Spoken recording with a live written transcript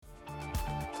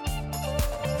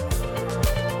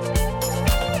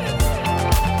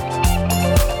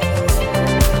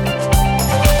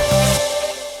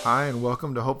Hi, and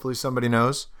welcome to Hopefully Somebody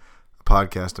Knows, a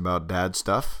podcast about dad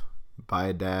stuff. By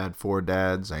a dad, for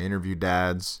dads. I interview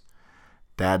dads.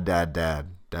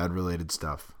 Dad-related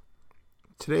stuff.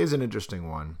 Today is an interesting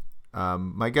one.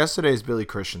 My guest today is Billy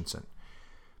Christensen.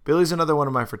 Billy's another one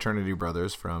of my fraternity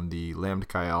brothers from the Lambda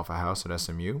Chi Alpha House at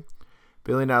SMU.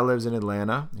 Billy now lives in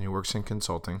Atlanta, and he works in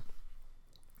consulting.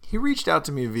 He reached out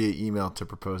to me via email to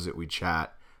propose that we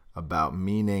chat about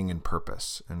meaning and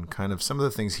purpose, and kind of some of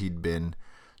the things he'd been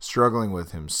struggling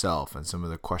with himself and some of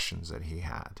the questions that he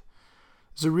had.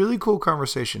 It's a really cool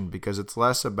conversation because it's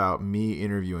less about me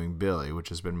interviewing Billy, which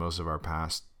has been most of our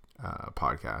past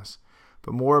podcasts,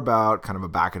 but more about kind of a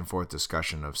back and forth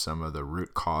discussion of some of the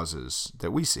root causes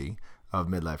that we see of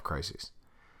midlife crises.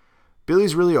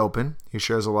 Billy's really open. He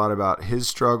shares a lot about his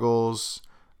struggles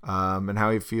and how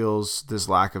he feels this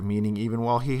lack of meaning, even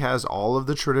while he has all of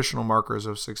the traditional markers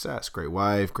of success. Great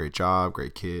wife, great job,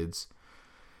 great kids.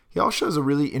 He also has a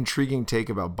really intriguing take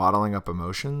about bottling up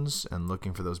emotions and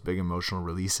looking for those big emotional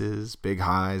releases, big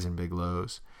highs and big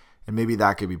lows. And maybe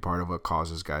that could be part of what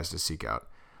causes guys to seek out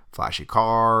flashy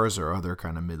cars or other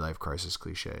kind of midlife crisis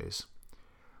cliches.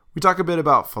 We talk a bit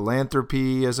about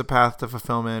philanthropy as a path to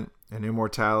fulfillment and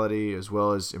immortality, as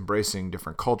well as embracing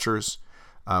different cultures.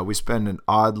 We spend an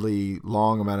oddly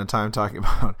long amount of time talking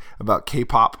about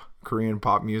K-pop, Korean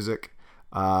pop music,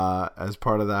 as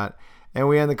part of that. And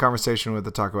we end the conversation with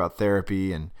a talk about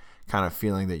therapy and kind of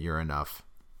feeling that you're enough.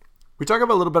 We talk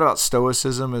about a little bit about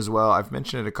stoicism as well. I've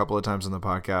mentioned it a couple of times on the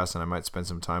podcast, and I might spend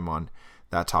some time on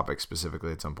that topic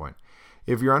specifically at some point.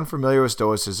 If you're unfamiliar with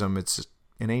stoicism, it's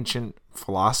an ancient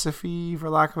philosophy, for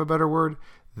lack of a better word,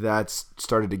 that's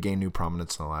started to gain new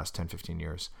prominence in the last 10, 15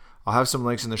 years. I'll have some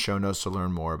links in the show notes to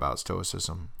learn more about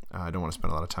stoicism. I don't want to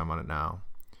spend a lot of time on it now.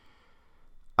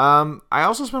 I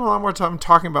also spent a lot more time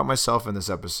talking about myself in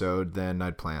this episode than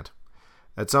I'd planned.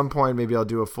 At some point, maybe I'll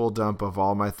do a full dump of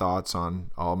all my thoughts on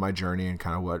all my journey and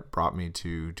kind of what brought me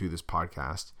to do this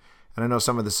podcast. And I know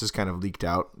some of this is kind of leaked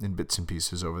out in bits and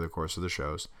pieces over the course of the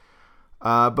shows.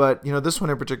 But, this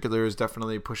one in particular is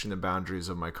definitely pushing the boundaries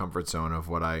of my comfort zone of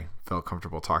what I felt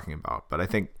comfortable talking about. But I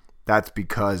think that's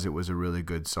because it was a really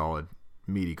good, solid,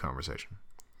 meaty conversation.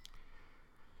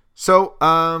 So,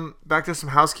 back to some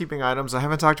housekeeping items. I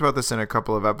haven't talked about this in a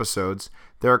couple of episodes.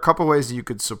 There are a couple ways that you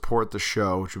could support the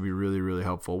show, which would be really, really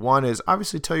helpful. One is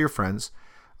obviously tell your friends,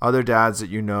 other dads that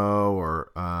you know,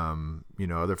 or,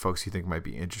 other folks you think might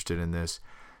be interested in this.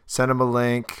 Send them a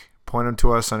link, point them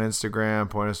to us on Instagram,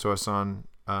 point us to us on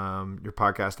your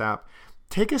podcast app.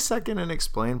 Take a second and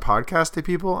explain podcasts to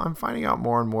people. I'm finding out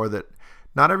more and more that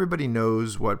not everybody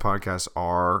knows what podcasts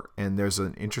are, and there's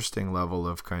an interesting level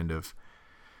of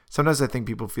sometimes I think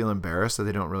people feel embarrassed that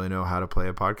they don't really know how to play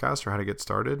a podcast or how to get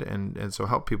started. And so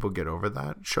help people get over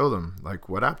that. Show them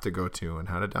what app to go to and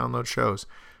how to download shows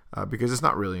because it's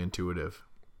not really intuitive.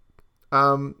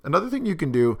 Another thing you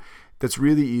can do that's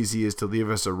really easy is to leave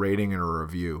us a rating and a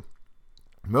review.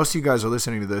 Most of you guys are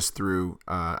listening to this through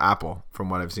Apple from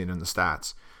what I've seen in the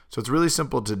stats. So it's really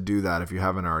simple to do that if you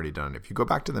haven't already done it. If you go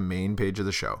back to the main page of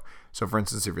the show. So for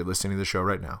instance, if you're listening to the show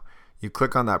right now, you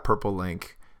click on that purple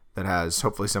link that has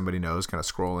Hopefully Somebody Knows kind of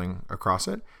scrolling across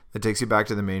it. That takes you back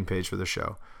to the main page for the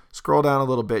show. Scroll down a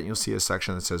little bit and you'll see a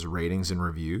section that says ratings and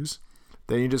reviews.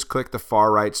 Then you just click the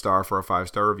far right star for a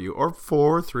 5-star review, or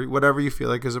 4, 3, whatever you feel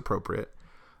like is appropriate.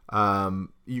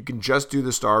 You can just do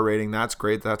the star rating. That's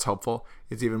great. That's helpful.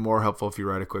 It's even more helpful if you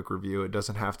write a quick review. It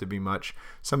doesn't have to be much.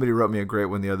 Somebody wrote me a great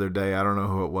one the other day. I don't know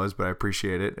who it was, but I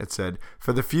appreciate it. It said,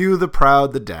 "For the few, the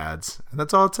proud, the dads." And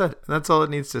that's all it said. And that's all it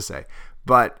needs to say.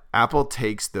 But Apple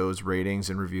takes those ratings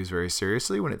and reviews very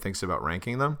seriously when it thinks about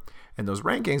ranking them. And those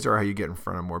rankings are how you get in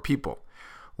front of more people.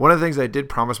 One of the things I did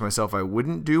promise myself I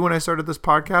wouldn't do when I started this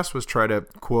podcast was try to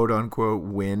quote unquote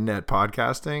win at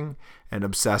podcasting and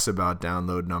obsess about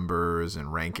download numbers and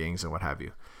rankings and what have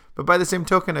you. But by the same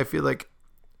token, I feel like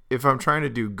if I'm trying to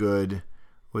do good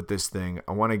with this thing,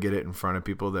 I want to get it in front of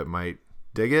people that might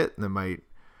dig it and that might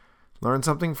learn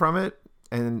something from it.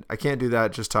 And I can't do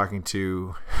that just talking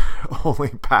to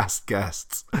only past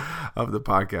guests of the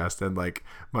podcast and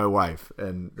my wife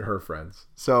and her friends.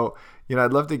 So,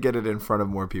 I'd love to get it in front of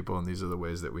more people, and these are the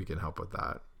ways that we can help with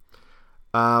that.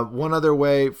 One other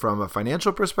way from a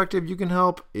financial perspective you can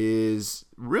help is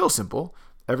real simple.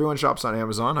 Everyone shops on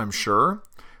Amazon, I'm sure.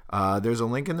 There's a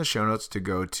link in the show notes to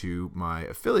go to my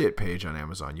affiliate page on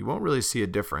Amazon. You won't really see a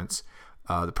difference.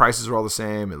 The prices are all the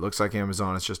same. It looks like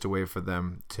Amazon. It's just a way for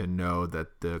them to know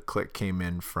that the click came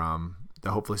in from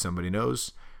the Hopefully Somebody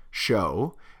Knows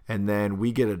show. And then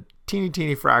we get a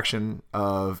teeny fraction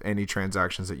of any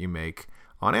transactions that you make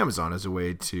on Amazon as a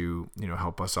way to,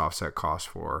 help us offset costs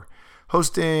for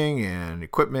hosting and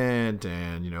equipment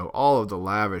and, you know, all of the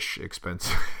lavish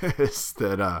expenses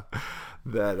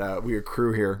that we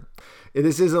accrue here.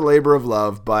 This is a labor of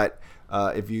love, but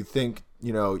if you think,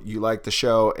 you know, you like the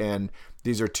show, and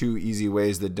these are two easy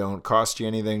ways that don't cost you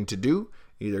anything to do,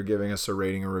 either giving us a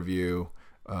rating or review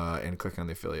and clicking on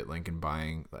the affiliate link and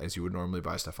buying as you would normally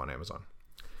buy stuff on Amazon.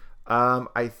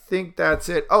 I think that's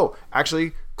it. Oh,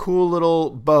 actually, cool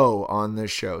little bow on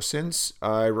this show. Since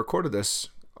I recorded this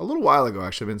a little while ago,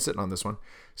 actually, I've been sitting on this one.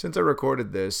 Since I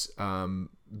recorded this,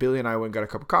 Billy and I went and got a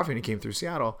cup of coffee, and he came through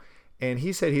Seattle, and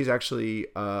he said he's actually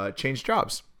changed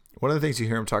jobs. One of the things you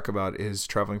hear him talk about is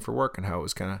traveling for work and how it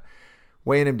was kind of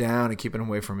weighing him down and keeping him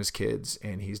away from his kids.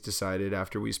 And he's decided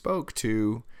after we spoke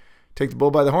to take the bull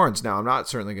by the horns. Now, I'm not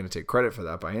certainly going to take credit for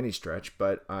that by any stretch,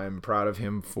 but I'm proud of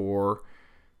him for,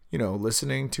 you know,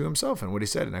 listening to himself and what he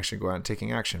said and actually go out and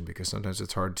taking action, because sometimes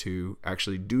it's hard to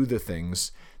actually do the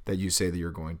things that you say that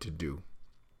you're going to do.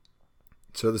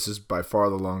 So this is by far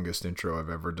the longest intro I've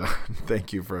ever done.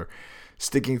 Thank you for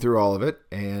sticking through all of it.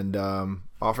 And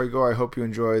off I go. I hope you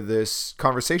enjoy this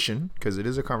conversation, because it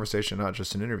is a conversation, not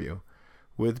just an interview,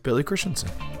 with Billy Christensen.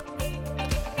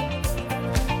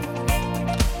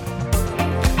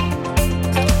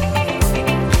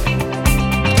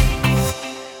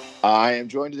 I am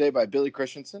joined today by Billy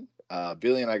Christensen.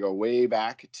 Billy and I go way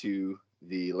back to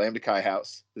the Lambda Chi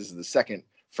house. This is the second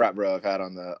frat bro I've had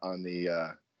on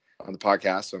the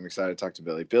podcast, so I'm excited to talk to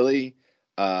Billy. Billy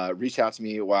reached out to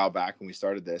me a while back when we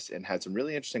started this and had some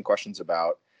really interesting questions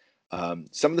about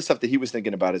some of the stuff that he was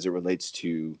thinking about as it relates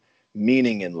to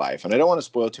meaning in life. And I don't want to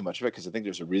spoil too much of it because I think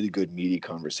there's a really good meaty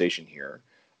conversation here.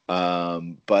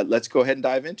 But let's go ahead and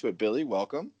dive into it. Billy,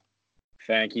 welcome.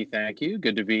 Thank you.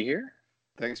 Good to be here.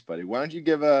 Thanks, buddy. Why don't you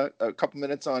give a couple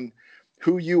minutes on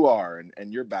who you are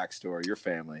and your backstory, your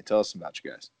family. Tell us about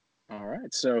you guys. All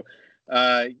right. So,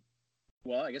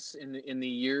 well, I guess in the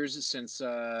years since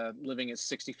living at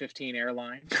 6015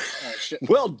 Airline.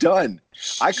 Well done.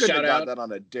 I couldn't have got that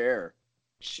on a dare.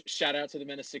 Shout out to the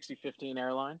men of 6015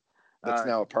 Airline. That's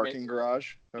now a parking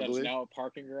garage, I believe. That's now a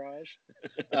parking garage.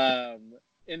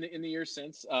 In the years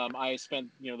since, I spent,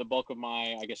 you know, the bulk of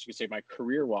my, I guess you could say, my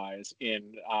career-wise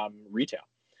in retail.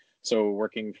 So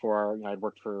I'd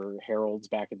worked for Harold's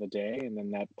back in the day, and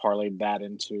then that parlayed that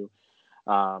into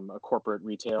a corporate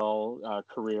retail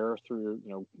career through,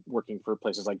 you know, working for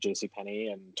places like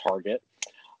JCPenney and Target.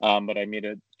 But I made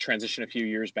a transition a few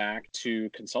years back to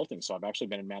consulting. So I've actually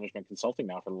been in management consulting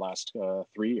now for the last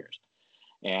 3 years,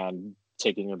 and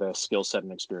taking the skill set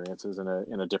and experiences in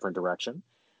a different direction.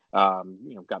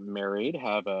 You know, got married,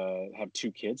 have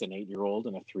two kids, an 8-year-old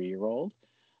and a 3-year-old.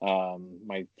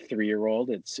 My 3-year-old,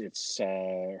 it's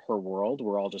her world.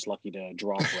 We're all just lucky to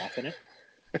draw breath in it.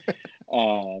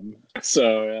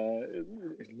 So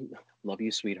love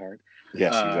you, sweetheart.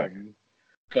 Yes, exactly.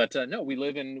 But no, we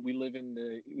live in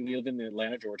the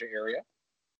Atlanta, Georgia area.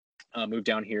 Moved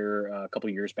down here a couple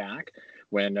of years back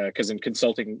because in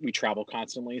consulting we travel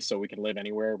constantly, so we can live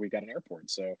anywhere. We got an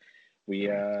airport, so we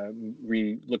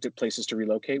looked at places to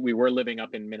relocate. We were living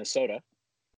up in Minnesota,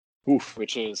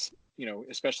 which is, you know,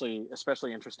 especially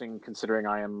interesting considering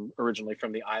I am originally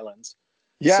from the islands.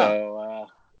 Yeah. So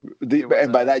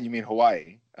and by that you mean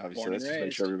Hawaii, obviously. Let's just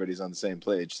make sure everybody's on the same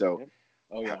page. So, yep.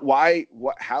 Oh yeah. Why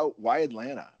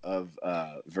Atlanta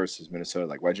versus Minnesota?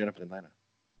 Like, why'd you end up in Atlanta?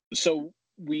 So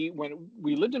when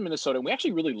we lived in Minnesota, and we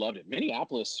actually really loved it.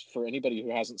 Minneapolis, for anybody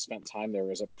who hasn't spent time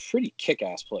there, is a pretty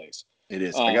kick-ass place. It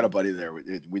is. I got a buddy there.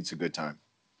 It's a good time.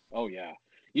 Oh yeah,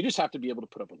 you just have to be able to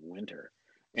put up with winter,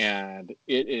 and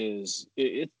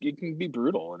it can be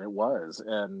brutal, and it was.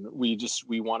 And we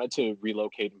wanted to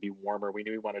relocate and be warmer. We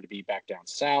knew we wanted to be back down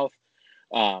south,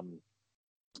 and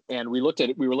we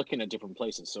were looking at different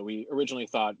places. So we originally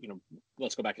thought, you know,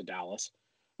 let's go back to Dallas.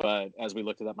 But as we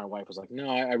looked at that, my wife was like,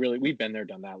 no, we've been there,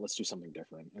 done that. Let's do something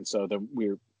different. And so then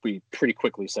we pretty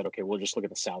quickly said, okay, we'll just look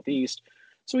at the Southeast.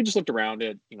 So we just looked around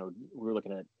it. You know, we were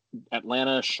looking at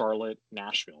Atlanta, Charlotte,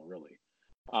 Nashville, really.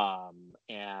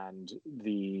 And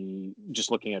just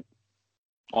looking at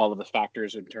all of the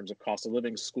factors in terms of cost of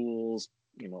living, schools,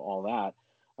 you know, all that.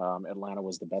 Atlanta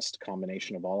was the best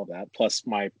combination of all of that. Plus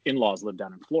my in-laws live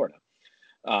down in Florida.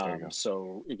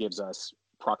 So it gives us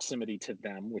proximity to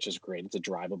them, which is great. It's a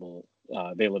drivable,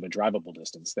 they live a drivable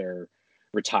distance. They're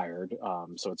retired.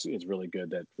 So it's really good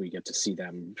that we get to see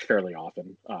them fairly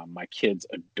often. My kids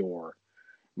adore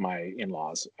my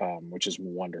in-laws, which is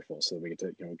wonderful. So we get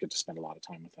to spend a lot of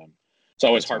time with them. It's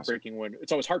always heartbreaking when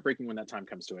that time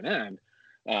comes to an end,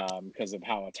 because of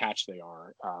how attached they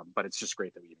are. But it's just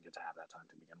great that we even get to have that time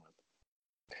to begin with.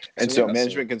 And so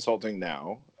management consulting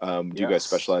now, do you guys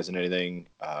specialize in anything?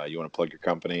 You want to plug your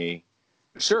company?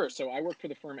 Sure. So I work for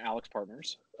the firm Alex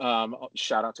Partners.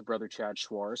 Shout out to brother Chad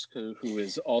Schwartz, who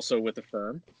is also with the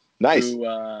firm. Nice. Who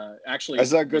I actually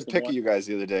saw a was good the pic one. of you guys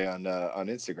the other day on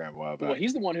Instagram a while Well, back.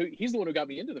 he's the one who got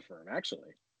me into the firm,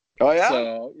 actually. Oh yeah.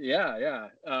 So yeah.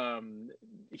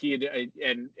 He had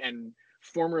and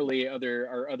formerly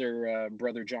our other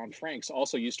brother John Franks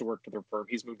also used to work for the firm.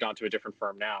 He's moved on to a different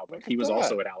firm now, but Look he at was that.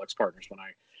 also at Alex Partners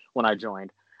when I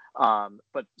joined.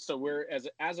 But so we're as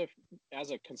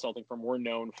a consulting firm, we're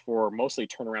known for mostly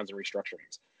turnarounds and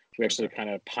restructurings. We actually kind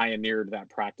of pioneered that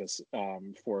practice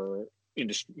for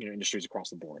industries across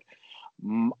the board.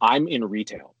 I'm in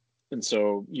retail. And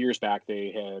so years back,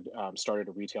 they had started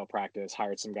a retail practice,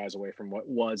 hired some guys away from what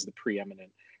was the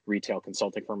preeminent retail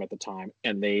consulting firm at the time,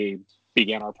 and they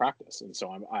began our practice. And so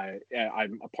I'm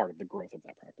a part of the growth of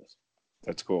that practice.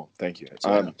 That's cool. Thank you.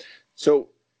 So, So,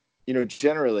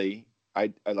 generally,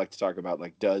 I like to talk about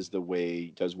like does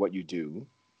what you do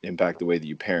impact the way that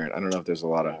you parent? I don't know if there's a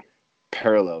lot of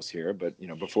parallels here, but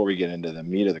before we get into the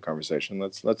meat of the conversation,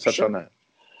 let's touch on that.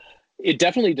 It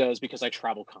definitely does, because I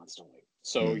travel constantly.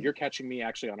 So you're catching me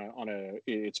actually on a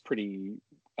it's pretty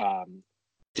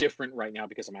different right now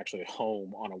because I'm actually at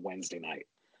home on a Wednesday night.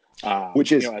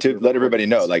 Which is to let everybody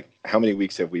know, like, how many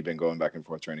weeks have we been going back and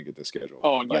forth trying to get this scheduled?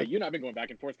 Oh, yeah, you and I've been going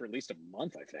back and forth for at least a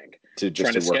month, I think, to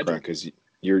work around, because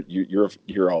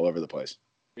you're all over the place.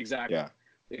 Exactly. Yeah.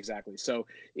 Exactly. So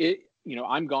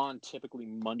I'm gone typically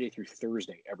Monday through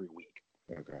Thursday every week.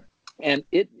 Okay. And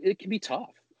it can be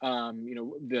tough.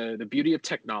 The beauty of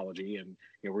technology, and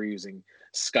we're using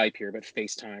Skype here, but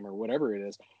FaceTime or whatever it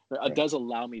is, does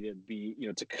allow me to be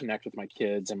to connect with my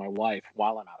kids and my wife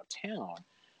while I'm out of town.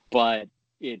 But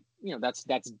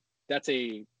that's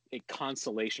a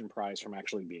consolation prize from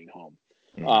actually being home.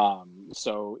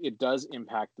 So it does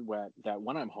impact that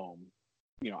when I'm home,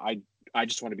 I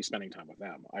just want to be spending time with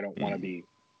them. I don't want to be.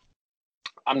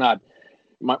 I'm not.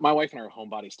 My wife and I are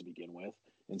homebodies to begin with,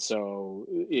 and so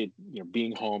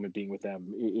being home and being with them,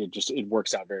 it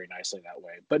works out very nicely that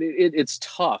way. But it's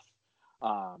tough.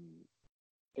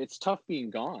 It's tough being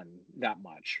gone that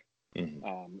much.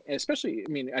 Especially, I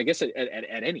mean, I guess at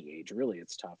any age, really,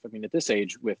 it's tough. I mean, at this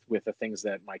age, with the things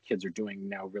that my kids are doing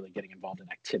now, really getting involved in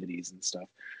activities and stuff,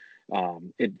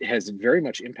 it has very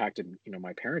much impacted,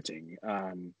 my parenting.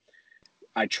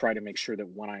 I try to make sure that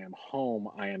when I am home,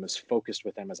 I am as focused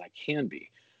with them as I can be.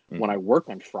 When I work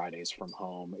on Fridays from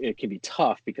home, it can be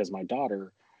tough because my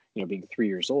daughter, being 3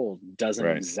 years old, doesn't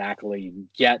exactly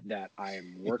get that I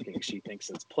am working. She thinks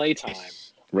it's playtime.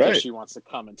 Right. So she wants to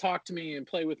come and talk to me and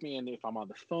play with me. And if I'm on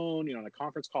the phone, on a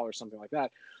conference call or something like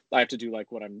that, I have to do like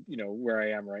what I'm, where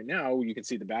I am right now. You can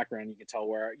see the background. You can tell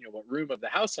where, what room of the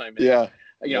house I'm in. Yeah.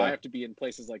 I have to be in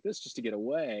places like this just to get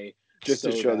away. Just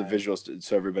to show the visuals,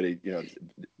 so everybody,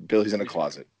 Billy's in a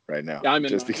closet right now. Yeah, I'm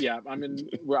in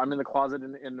the closet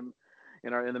in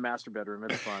the master bedroom.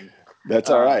 It's fun. That's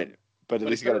all right. But at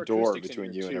least you got a door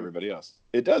between you and everybody else.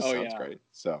 It does sound great.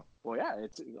 So. Well, yeah,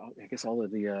 I guess all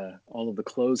of the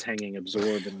clothes hanging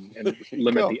absorb and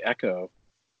limit the echo.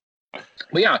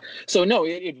 But yeah, so no,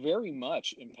 it very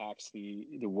much impacts the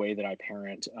way that I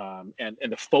parent, and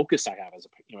the focus I have as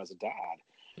a dad,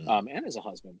 and as a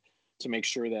husband, to make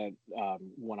sure that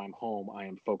when I'm home, I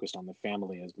am focused on the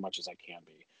family as much as I can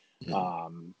be.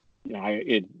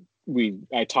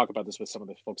 I talk about this with some of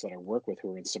the folks that I work with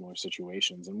who are in similar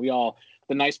situations, and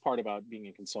the nice part about being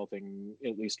in consulting,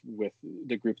 at least with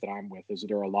the group that I'm with, is that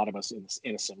there are a lot of us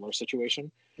in a similar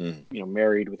situation,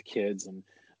 married with kids, and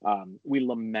we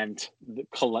lament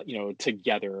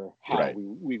together how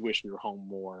we wish we were home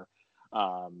more.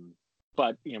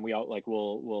 But we all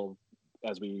we'll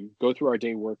as we go through our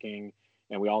day working,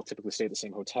 and we all typically stay at the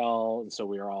same hotel, and so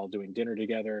we are all doing dinner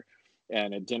together.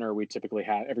 And at dinner, we typically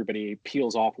have everybody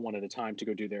peels off one at a time to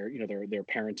go do their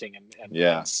parenting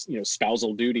and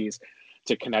spousal duties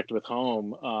to connect with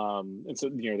home. And so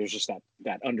there's just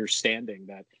that understanding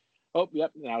that, oh,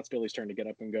 yep, now it's Billy's turn to get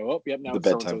up and go. Oh, yep, now it's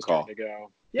so-and-so's turn to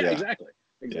go. Yeah, exactly.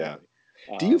 Yeah.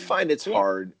 Do you find it's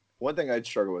hard? One thing I'd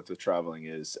struggle with traveling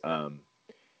is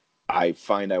I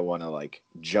find I want to like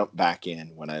jump back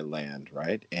in when I land,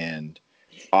 right? And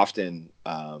often,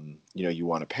 you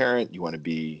want to parent, you want to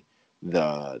be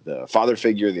the father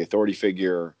figure, the authority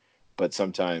figure, but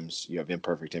sometimes you have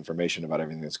imperfect information about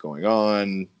everything that's going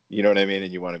on. You know what I mean?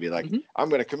 And you want to be like, I'm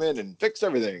going to come in and fix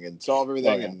everything and solve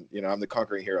everything. And, I'm the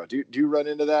conquering hero. Do you run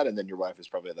into that? And then your wife is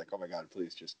probably like, oh my God,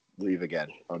 please just leave again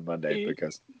on Monday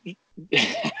because.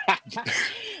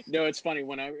 No, it's funny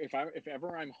if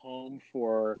ever I'm home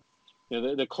for,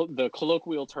 the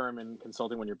colloquial term in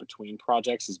consulting when you're between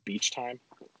projects is beach time.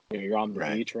 You're on the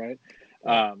beach, right?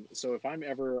 So if I'm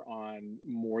ever on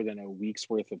more than a week's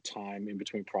worth of time in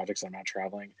between projects, I'm not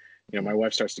traveling, my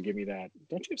wife starts to give me that,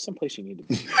 don't you have someplace you need to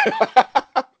be?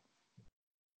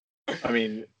 I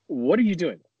mean, what are you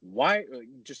doing? Why?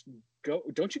 Just go.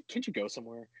 Can't you go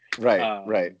somewhere?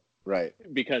 Right.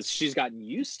 Because she's gotten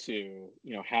used to,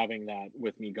 having that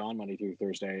with me gone Monday through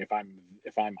Thursday.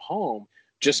 If I'm home,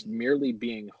 just merely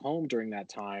being home during that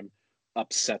time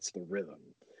upsets the rhythm.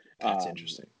 That's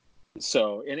interesting.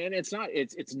 So, and it's not,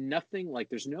 it's nothing like,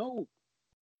 there's no,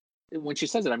 when she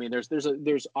says it, I mean,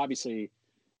 there's obviously,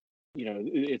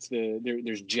 it's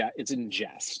in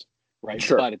jest, right?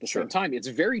 Sure, But at the sure. same time, it's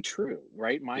very true,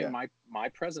 right? Yeah. My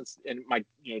presence, and my,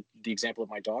 the example of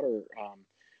my daughter,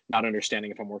 not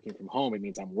understanding if I'm working from home, it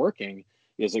means I'm working,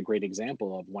 is a great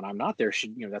example of when I'm not there,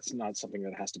 that's not something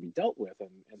that has to be dealt with.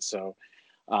 And so,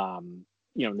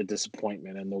 the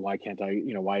disappointment and the why can't I,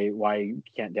 why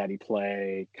can't daddy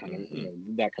play kind of,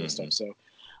 that kind of stuff.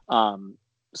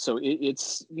 So,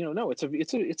 it's, no, it's a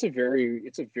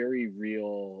very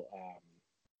real,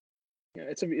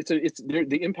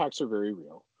 the impacts are very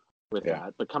real with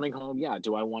that. But coming home,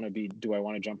 do I want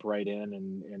to jump right in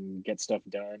and get stuff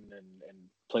done and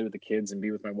play with the kids and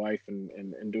be with my wife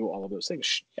and do all of those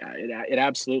things? Yeah, it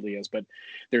absolutely is. But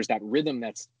there's that rhythm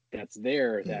that's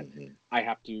there that I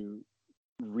have to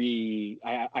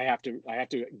I have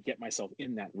to get myself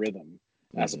in that rhythm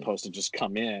as opposed to just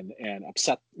come in and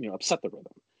upset the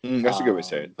rhythm. That's a good way to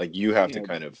say it. Like you have to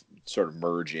kind of sort of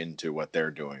merge into what they're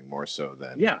doing more so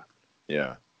than yeah.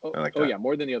 I like that. Yeah,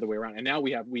 more than the other way around. And now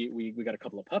we got a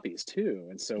couple of puppies too,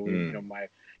 and so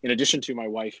in addition to my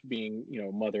wife being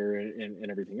mother and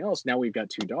everything else, now we've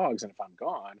got 2 dogs, and if I'm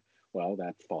gone, well,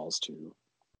 that falls to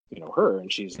her,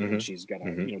 and she's got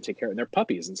to take care of their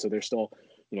puppies, and so they're still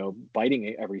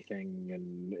biting everything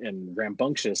and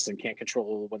rambunctious and can't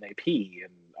control when they pee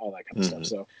and all that kind of stuff.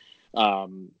 So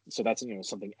so that's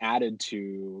something added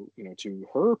to to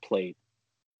her plate.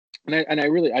 And I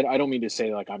really I don't mean to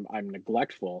say like I'm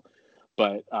neglectful,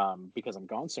 but because I'm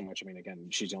gone so much, I mean, again,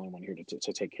 she's the only one here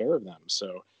to take care of them.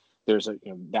 So there's a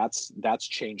that's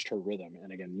changed her rhythm.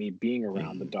 And again, me being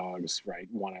around the dogs, right?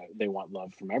 They want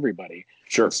love from everybody.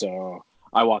 Sure. And so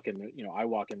I walk in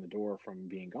the door from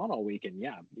being gone all week, and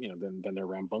then they're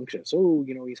rambunctious. Oh,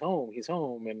 he's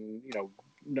home, and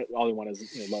all they want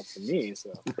is love from me.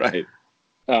 So right.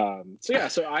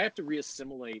 So I have to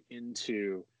reassimilate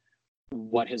into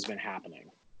what has been happening.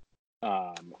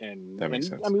 And that makes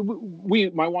sense. I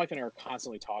mean, my wife and I are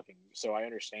constantly talking, so I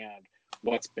understand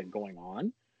what's been going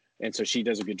on, and so she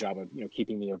does a good job of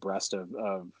keeping me abreast of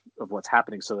what's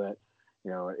happening, so that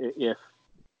if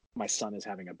my son is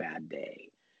having a bad day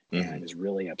and is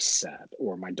really upset,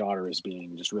 or my daughter is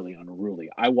being just really unruly,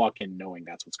 I walk in knowing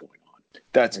that's what's going on.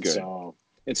 That's good.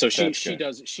 So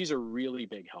she's a really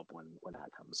big help when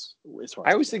that comes. As far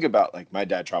as I always think about, like, my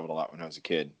dad traveled a lot when I was a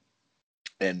kid.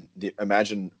 And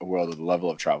imagine a world of the level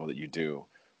of travel that you do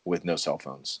with no cell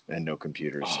phones and no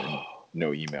computers and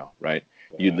no email, right?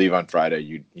 Yeah. You'd leave on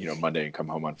Friday, Monday, and come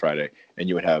home on Friday, and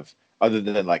you would have, other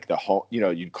than like the whole,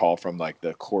 you'd call from like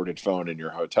the corded phone in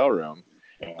your hotel room,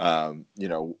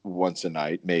 once a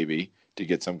night maybe to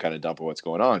get some kind of dump of what's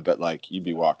going on. But like you'd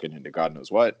be walking into God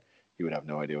knows what, you would have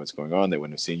no idea what's going on. They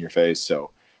wouldn't have seen your face.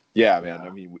 So, yeah, man. I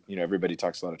mean, everybody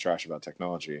talks a lot of trash about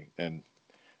technology, and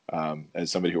as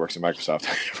somebody who works at Microsoft,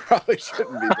 I probably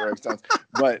shouldn't be throwing stones,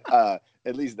 but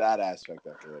at least that aspect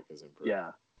I feel like is improved.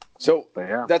 Yeah. So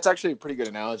that's actually a pretty good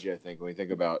analogy, I think, when we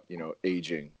think about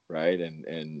aging, right?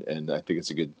 And I think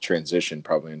it's a good transition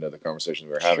probably into the conversation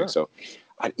we're having. Sure. So,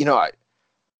 I try to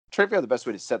figure out the best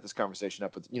way to set this conversation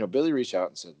up. But Billy reached out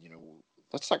and said,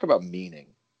 let's talk about meaning,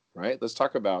 right? Let's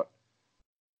talk about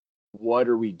what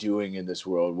are we doing in this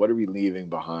world? What are we leaving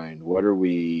behind? What are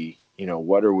we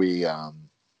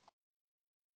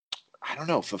I don't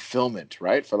know, fulfillment,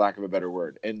 right? For lack of a better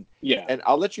word. And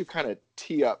I'll let you kind of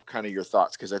tee up kind of your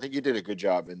thoughts, because I think you did a good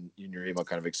job in your email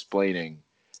kind of explaining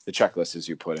the checklist as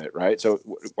you put it, right? So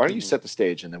why don't you set the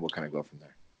stage, and then we'll kind of go from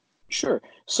there. Sure.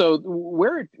 So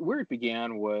where it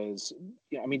began was,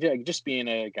 just being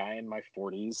a guy in my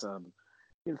 40s,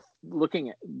 looking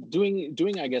at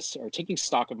doing, I guess, or taking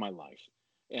stock of my life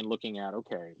and looking at,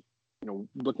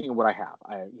 looking at what I have.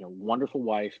 Wonderful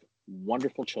wife,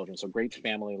 wonderful children, so great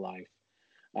family life,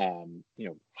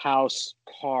 house,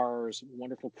 cars,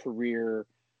 wonderful career,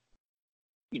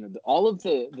 all of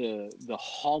the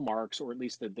hallmarks, or at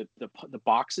least the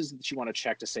boxes that you want to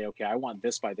check to say, okay, I want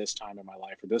this by this time in my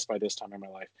life, or this by this time in my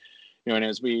life. And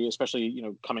as we, especially,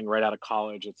 coming right out of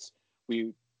college,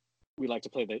 we we like to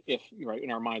play the if, right?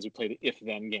 In our minds, we play the if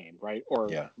then game, right? Or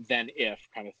Yeah. then if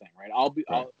kind of thing, right?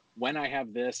 When I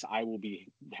have this, I will be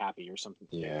happy or something.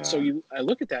 Yeah. So I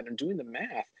look at that and doing the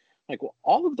math, like, well,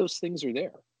 all of those things are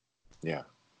there. Yeah.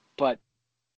 But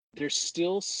there's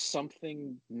still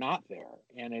something not there.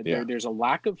 And Yeah. there's a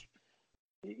lack of,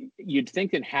 you'd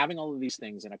think that having all of these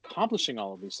things and accomplishing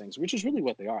all of these things, which is really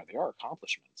what they are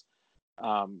accomplishments.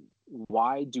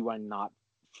 Why do I not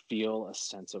feel a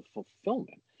sense of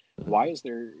fulfillment? What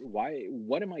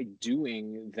am I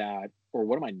doing that, or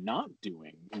what am I not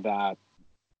doing that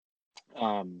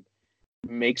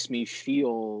makes me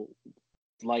feel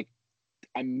like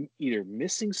I'm either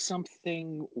missing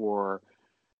something or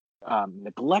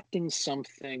neglecting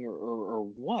something or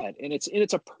what? And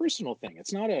it's a personal thing.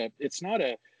 It's not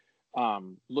a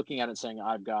looking at it saying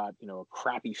I've got, a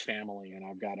crappy family and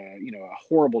I've got a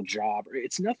horrible job.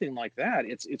 It's nothing like that.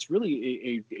 It's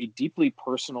really a deeply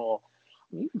personal,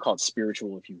 you can call it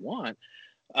spiritual if you want,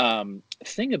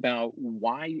 thing about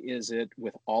why is it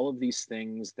with all of these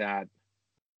things that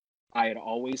I had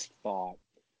always thought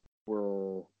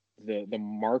were the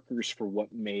markers for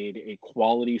what made a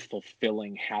quality,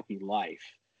 fulfilling, happy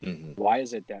life. Mm-hmm. Why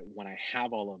is it that when I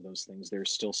have all of those things,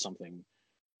 there's still something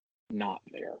not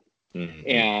there? Mm-hmm.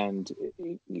 And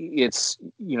it's,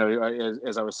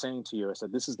 as I was saying to you, I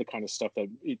said, this is the kind of stuff that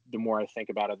the more I think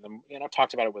about it, and I've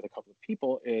talked about it with a couple of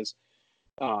people, is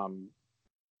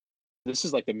this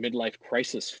is like the midlife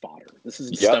crisis fodder. This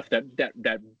is the stuff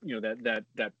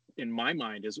that in my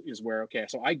mind is where, okay,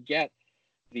 so I get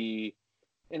the,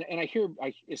 and I hear,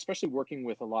 especially working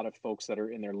with a lot of folks that are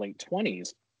in their late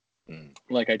 20s,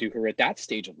 like I do, who are at that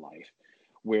stage of life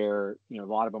where, a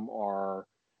lot of them are,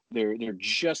 they're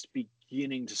just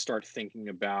beginning to start thinking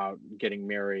about getting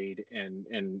married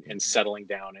and settling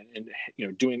down and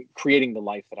creating the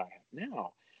life that I have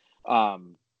now.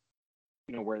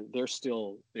 Where they're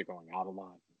going out a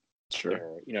lot.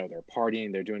 Sure. They're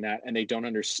partying, they're doing that, and they don't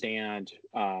understand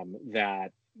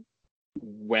that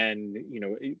when,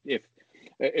 if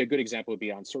a good example would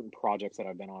be on certain projects that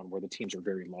I've been on where the teams are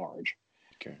very large.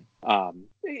 Okay.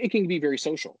 It can be very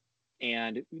social.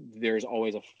 And there's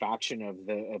always a faction of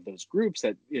those groups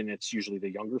and it's usually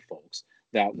the younger folks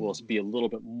that will be a little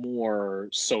bit more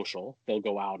social. They'll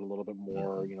go out a little bit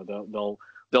more,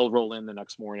 they'll roll in the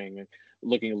next morning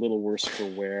looking a little worse for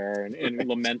wear and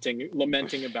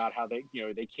lamenting about how they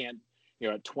can't,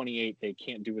 at 28, they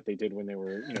can't do what they did when they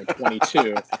were,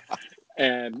 22.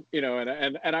 And,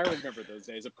 and I remember those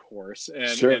days, of course,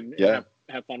 and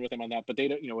have fun with them on that, but they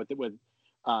don't,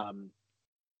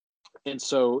 and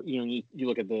so, you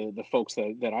look at the folks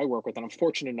that I work with, and I'm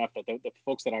fortunate enough that the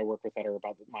folks that I work with that are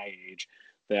about my age,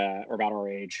 or about our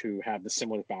age, who have the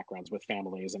similar backgrounds with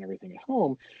families and everything at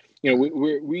home,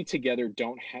 we together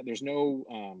don't have, there's no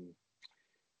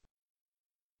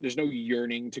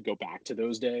yearning to go back to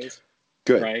those days.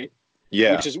 Good. Right.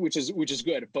 Yeah. Which is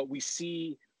good. But we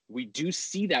do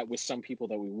see that with some people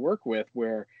that we work with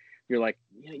where you're like,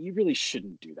 you really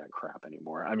shouldn't do that crap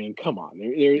anymore. I mean, come on.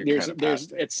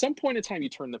 There's at some point in time you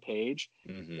turn the page,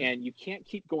 and you can't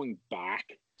keep going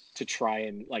back to try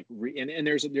and like and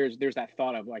there's that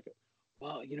thought of like,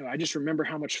 well, I just remember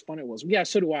how much fun it was. Yeah,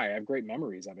 so do I. I have great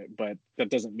memories of it, but that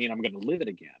doesn't mean I'm going to live it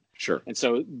again. Sure. And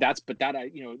so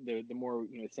the more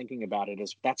thinking about it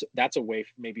is that's a way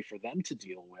maybe for them to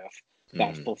deal with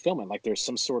that fulfillment. Like there's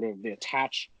some sort of the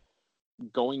attach,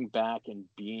 going back and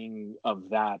being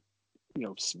of that,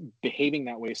 behaving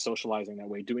that way, socializing that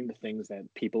way, doing the things that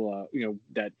people,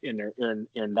 that in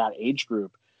that age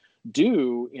group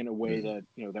do in a way that,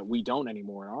 that we don't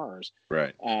anymore in ours.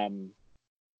 Right. I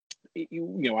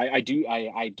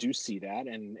do see that,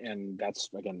 and that's,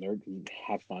 again,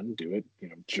 have fun, do it,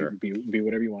 sure, be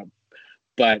whatever you want.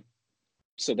 But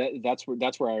so that's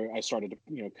where I started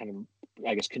to, kind of,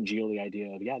 I guess, congeal the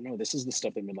idea of, this is the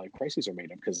stuff that midlife crises are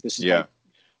made of, because this is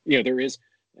there is,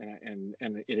 and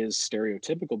it is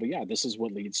stereotypical, but this is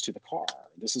what leads to the car.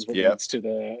 This is what leads to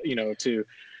the,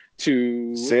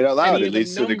 to say it out loud. It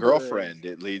leads to the girlfriend.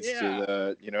 It leads to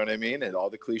the, you know what I mean? And all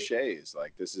the cliches.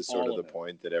 Like, this is sort of the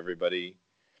point that everybody,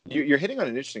 you're hitting on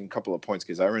an interesting couple of points,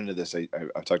 because I run into this.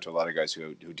 I've talked to a lot of guys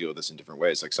who deal with this in different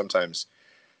ways. Like, sometimes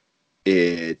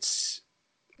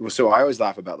so I always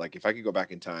laugh about, like, if I could go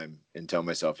back in time and tell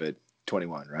myself at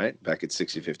 21, right? Back at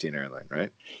 6015 airline,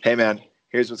 right? Hey man,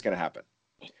 here's what's going to happen.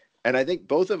 And I think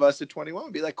both of us at 21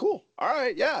 would be like, cool. All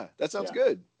right. Yeah, that sounds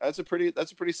good. That's a pretty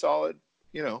solid,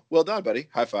 well done, buddy.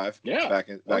 High five. Yeah. Back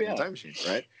in the time machine.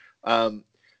 Right.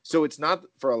 So it's not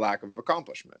for a lack of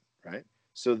accomplishment. Right.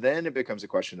 So then it becomes a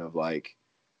question of, like,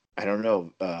 I don't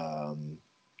know,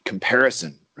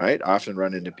 comparison, right? I often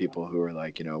run into people who are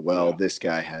like, well, Yeah. this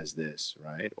guy has this,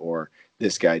 right? Or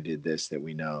this guy did this that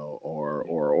we know, or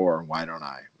why don't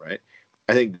I, right?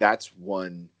 I think that's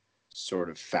one sort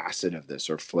of facet of this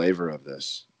or flavor of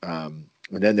this. And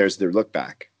then there's the look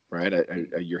back, right?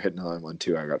 You're hitting on one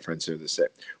too. I got friends who say,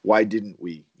 why didn't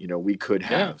we? We could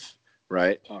have,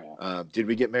 right? Oh, yeah. Did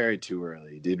we get married too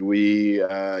early? Did we,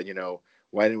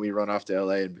 why didn't we run off to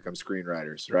LA and become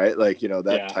screenwriters, right? Like,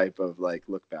 that type of like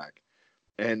look back.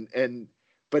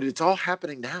 But it's all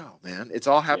happening now, man. It's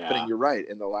all happening. Yeah. You're right.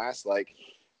 In the last like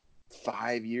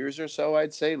 5 years or so,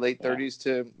 I'd say late 30s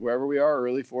to wherever we are,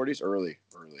 early 40s, early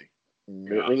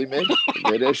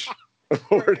mid-ish.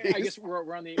 I guess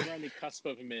we're on the cusp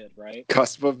of mid, right?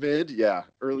 Cusp of mid, yeah.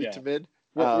 Early to mid.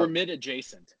 We're mid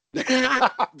adjacent.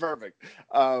 Perfect.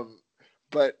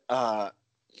 But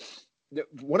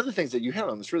one of the things that you had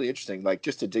on that's really interesting, like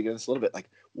just to dig in this a little bit, like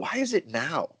why is it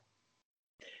now?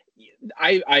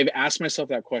 I've asked myself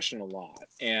that question a lot,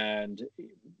 and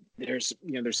there's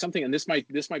something, and this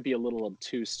might be a little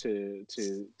obtuse to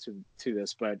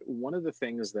this, but one of the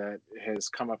things that has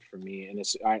come up for me, and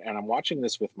I'm watching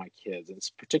this with my kids, and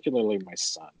it's particularly my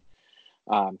son,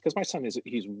 because my son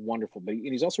he's wonderful, but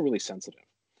he's also really sensitive,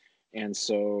 and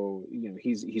so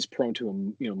he's prone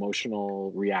to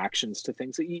emotional reactions to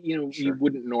things that you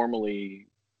wouldn't normally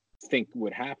think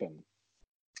would happen,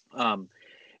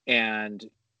 and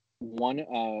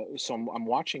so I'm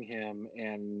watching him,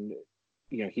 and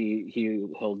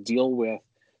he'll deal with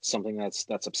something that's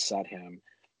upset him,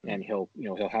 and he'll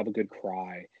have a good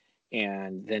cry,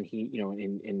 and then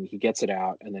and he gets it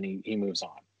out, and then he moves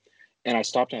on. And I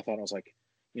stopped and I thought, I was like,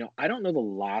 I don't know the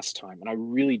last time, and I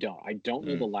really don't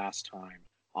know the last time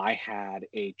I had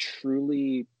a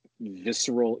truly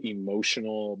visceral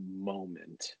emotional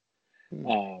moment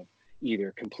of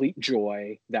either complete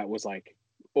joy that was like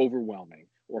overwhelming,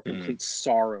 or complete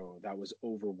sorrow that was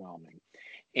overwhelming.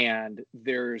 And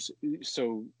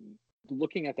so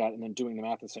looking at that and then doing the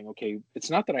math and saying, okay, it's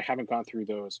not that I haven't gone through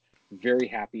those very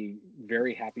happy,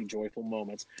 joyful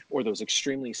moments, or those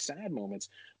extremely sad moments,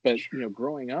 but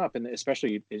growing up, and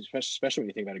especially when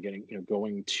you think about it,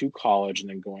 going to college, and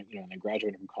then going, and then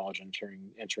graduating from college and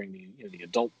entering the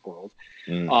adult world,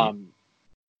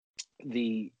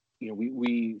 we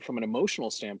from an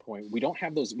emotional standpoint, we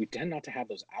tend not to have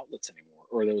those outlets anymore,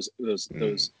 or those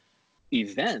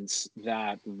events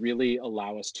that really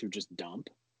allow us to just dump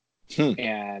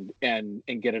and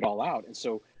get it all out. And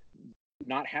so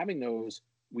not having those,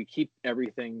 we keep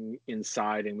everything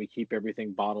inside, and we keep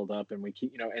everything bottled up, and we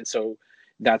keep, and so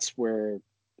that's where,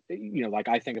 like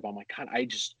I think about, my God,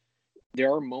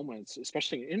 there are moments,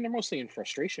 especially, and they're mostly in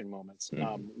frustration moments,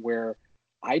 where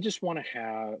I just want to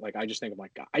have, like, I just think, oh my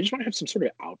God, I just want to have some sort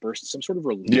of outburst, some sort of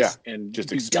release, and just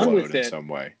be explode done with in it, some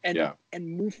way, and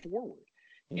move forward.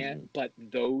 But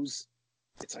those,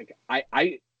 it's like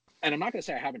and I'm not going to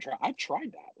say I haven't tried. I've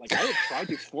tried that. Like, I have tried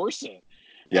to force it.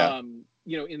 In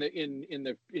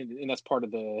that's part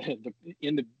of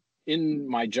in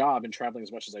my job and traveling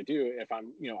as much as I do. If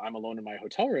I'm alone in my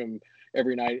hotel room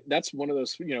every night, that's one of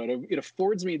those. It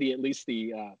affords me the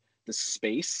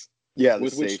space.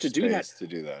 With which to do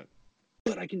that.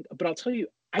 But I'll tell you,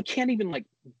 I can't even like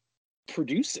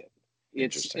produce it.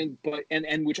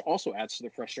 And which also adds to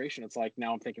the frustration. It's like,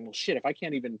 now I'm thinking, well, shit, if I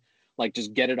can't even like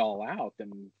just get it all out,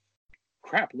 then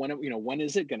crap, when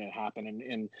is it going to happen?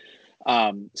 And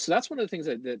so that's one of the things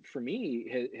that for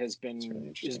me has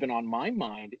been on my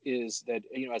mind, is that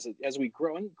as we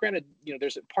grow, and granted,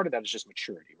 there's a part of that is just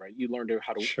maturity, right? You learn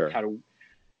how to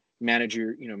manage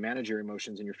your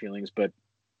emotions and your feelings, but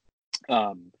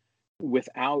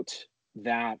without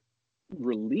that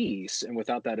release, and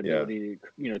without that ability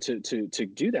to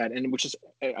do that, and which is,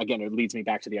 again, it leads me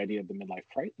back to the idea of the midlife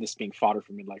crisis, this being fodder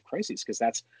for midlife crises, because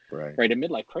that's right. A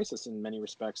midlife crisis in many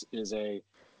respects is a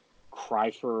cry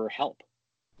for help,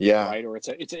 right? Or it's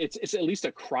at least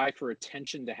a cry for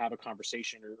attention, to have a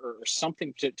conversation, or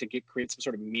something to create some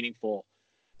sort of meaningful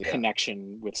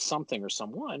connection with something or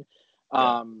someone.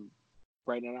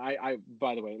 Right. And I,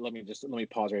 by the way, let me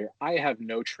pause right here. I have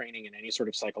no training in any sort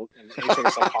of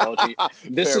psychology.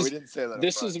 We didn't say that.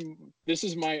 This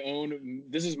is my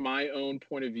own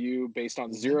point of view, based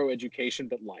on zero education,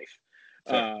 but life.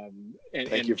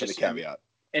 Thank you for the caveat.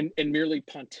 And merely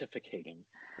pontificating.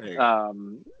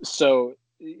 So,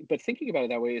 but thinking about it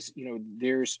that way is,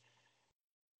 there's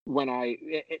where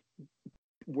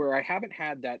I haven't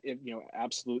had that,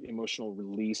 absolute emotional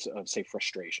release of, say,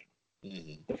 frustration.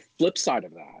 The flip side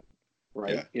of that,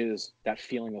 right, is that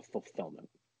feeling of fulfillment.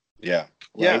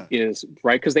 Is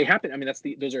right, because they happen. I mean,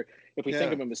 those are, if we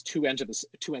think of them as two ends of the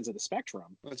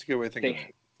spectrum. That's a good way of thinking of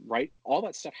it. right? All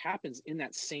that stuff happens in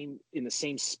the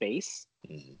same space.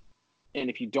 Mm-hmm. And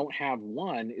if you don't have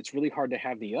one, it's really hard to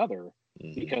have the other,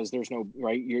 Mm-hmm. because there's no,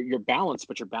 right, you're balanced,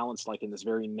 but you're balanced like in this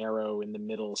very narrow, in the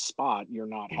middle spot. You're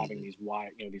not Mm-hmm. having these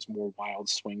wide, these more wild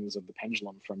swings of the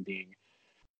pendulum from being,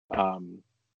 having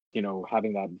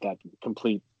that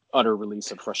complete utter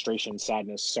release of frustration,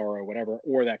 sadness, sorrow, whatever,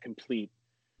 or that complete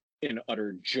and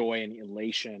utter joy and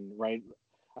elation, right?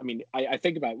 I mean, I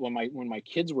think about when my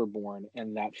kids were born,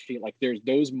 and that feel like there's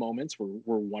those moments were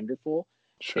wonderful.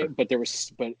 Sure.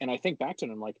 And I think back to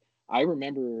them, like, I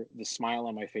remember the smile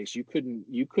on my face. You couldn't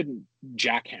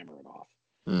jackhammer it off.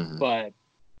 Mm-hmm. But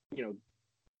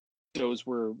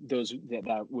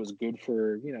that was good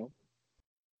for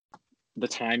the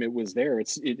time it was there.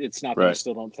 It's not that I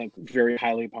still don't think very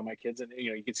highly upon my kids, and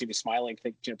you can see me smiling,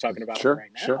 talking about it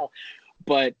right now. Sure.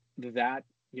 But that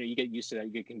you get used to that,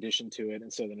 you get conditioned to it,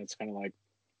 and so then it's kind of like,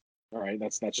 all right,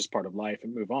 that's just part of life,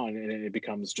 and move on, and it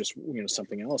becomes just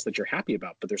something else that you're happy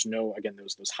about. But there's no, again,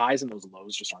 those highs and those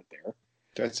lows just aren't there.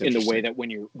 That's in the way that when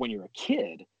you're a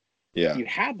kid, yeah, you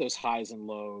have those highs and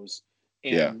lows,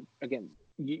 and yeah, again,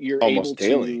 you're almost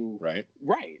able daily, to right,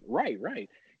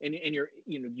 and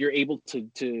you're able to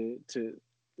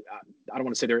I don't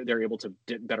want to say they're able to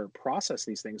better process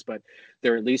these things, but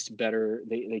they're at least better.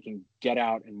 They can get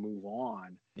out and move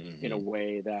on in a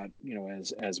way that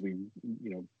as we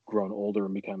grown older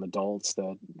and become adults,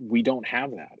 that we don't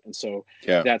have that, and so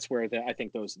that's where I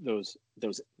think those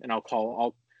and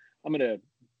I'm gonna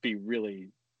be really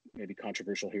maybe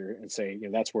controversial here and say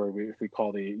that's where if we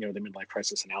call the the midlife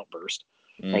crisis an outburst,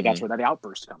 right? That's where that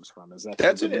outburst comes from. Is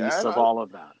that's the release of all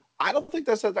of that. I don't think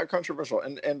that's that controversial.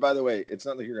 And by the way, it's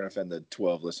not that you're going to offend the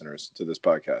 12 listeners to this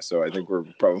podcast. So I think we're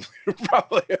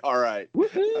probably all right. I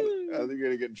think you're going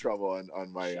to get in trouble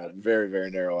on my very, very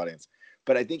narrow audience.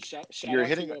 But I think shout you're out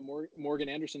hitting to Morgan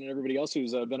Anderson and everybody else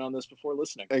who's been on this before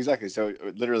listening. Exactly. So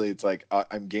literally, it's like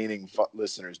I'm gaining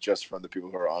listeners just from the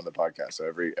people who are on the podcast. So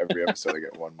every episode I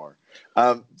get one more.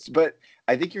 But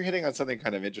I think you're hitting on something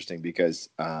kind of interesting, because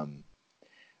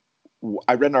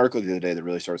I read an article the other day that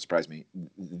really sort of surprised me.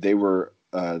 They were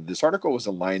this article was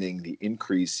aligning the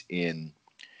increase in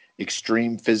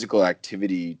extreme physical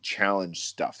activity challenge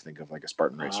stuff. Think of like a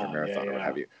Spartan race or marathon or what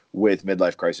have you, with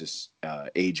midlife crisis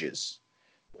ages,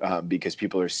 because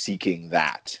people are seeking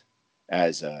that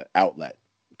as an outlet,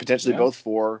 potentially both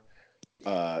for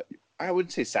I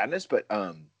wouldn't say sadness, but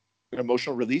an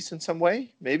emotional release in some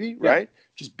way, maybe, right?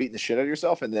 Just beating the shit out of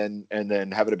yourself and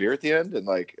then having a beer at the end and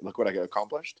like, look what I got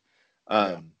accomplished.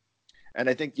 And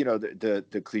I think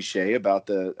the cliche about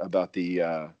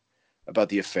the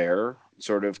affair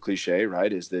sort of cliche,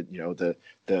 right, is that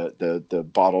the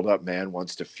bottled up man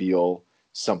wants to feel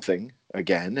something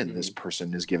again, and this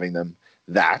person is giving them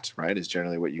that, right, is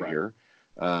generally what you hear.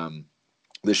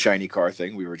 The shiny car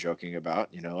thing we were joking about,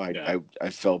 I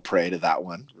fell prey to that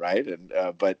one, right? And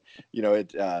but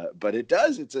it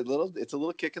does, it's a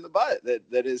little kick in the butt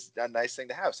that is a nice thing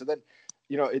to have. So then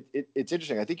it's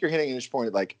interesting. I think you're hitting an interesting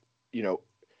point, like you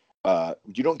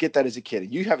don't get that as a kid,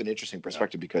 and you have an interesting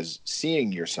perspective because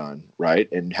seeing your son,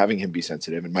 right, and having him be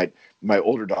sensitive, and my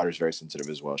older daughter is very sensitive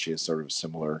as well. She has sort of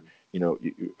similar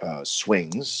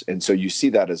swings, and so you see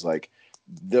that as like,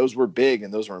 those were big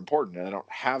and those were important, and I don't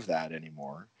have that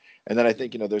anymore. And then I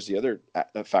think there's the other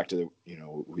factor that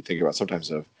we think about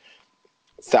sometimes of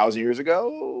 1,000 years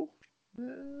ago,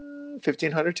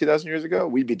 1,500, 2,000 years ago,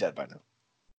 we'd be dead by now.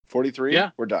 43,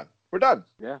 we're done.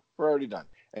 Yeah, we're already done.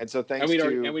 And so and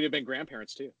we'd have been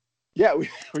grandparents too. Yeah,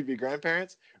 we'd be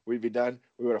grandparents. We'd be done.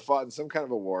 We would have fought in some kind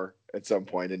of a war at some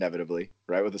point, inevitably,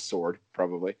 right, with a sword,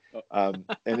 probably. And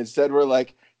instead, we're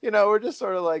like, we're just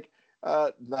sort of like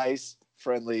nice,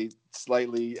 friendly,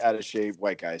 slightly out of shape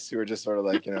white guys who are just sort of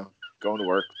like, going to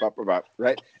work,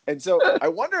 right? And so I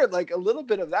wonder, like, a little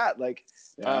bit of that, like,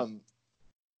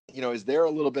 is there a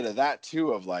little bit of that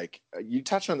too? Of like, you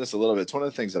touched on this a little bit. It's one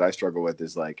of the things that I struggle with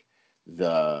is like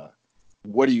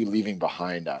what are you leaving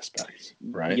behind aspects,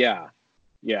 right? Yeah.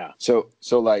 So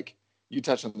like, you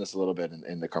touched on this a little bit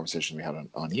in the conversation we had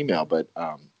on email, but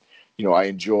I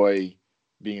enjoy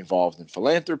being involved in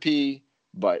philanthropy,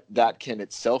 but that can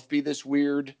itself be this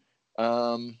weird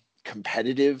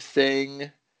competitive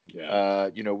thing.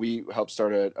 We helped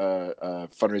start a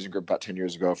fundraising group about 10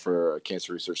 years ago for a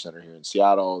cancer research center here in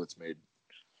Seattle.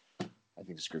 I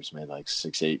think this group's made like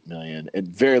 6-8 million, and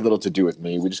very little to do with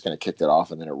me. We just kind of kicked it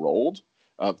off and then it rolled.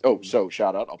 So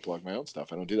shout out, I'll plug my own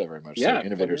stuff. I don't do that very much. Yeah, so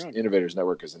Innovators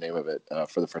Network is the name of it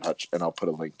for the Fred Hutch, and I'll put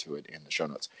a link to it in the show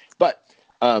notes. But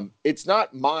it's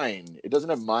not mine. It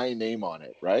doesn't have my name on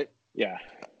it, right? Yeah.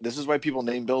 This is why people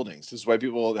name buildings. This is why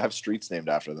people have streets named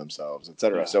after themselves,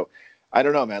 etc. So I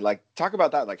don't know, man. Like, talk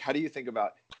about that. Like, how do you think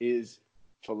about, is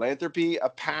philanthropy a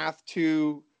path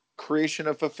to creation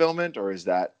of fulfillment, or is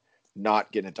that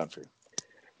not getting it done for you?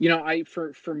 You know,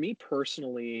 for me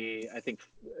personally, I think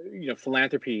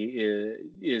philanthropy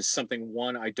is something,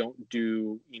 one, I don't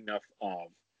do enough of.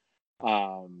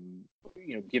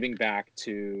 Giving back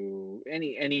to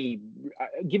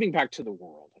giving back to the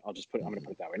world. I'm going to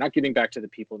put it that way. Not giving back to the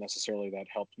people necessarily that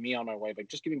helped me on my way, but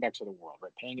just giving back to the world,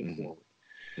 right? Paying it forward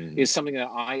is something that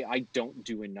I don't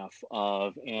do enough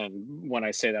of. And when I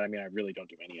say that, I mean, I really don't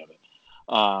do any of it.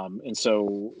 And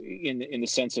so in the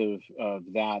sense of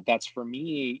that, that's for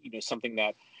me, something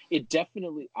that it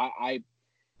definitely, I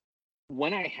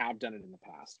when I have done it in the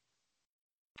past,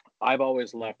 I've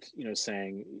always left,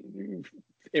 saying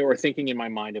or thinking in my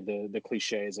mind of the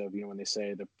cliches of, when they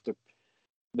say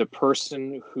the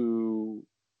person who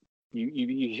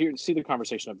you see the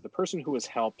conversation of the person who was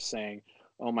helped saying,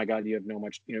 "Oh my God, you have no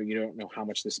much, you don't know how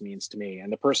much this means to me,"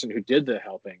 and the person who did the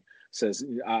helping says,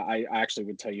 "I actually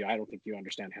would tell you, I don't think you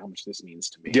understand how much this means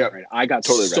to me." Yeah, right? I got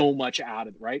totally so right. much out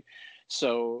of it, right?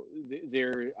 So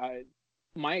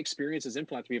my experiences in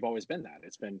philanthropy have always been that.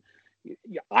 It's been,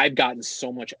 I've gotten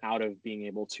so much out of being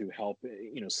able to help,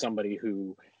 somebody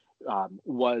who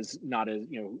was not as,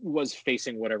 was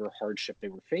facing whatever hardship they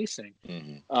were facing.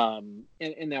 And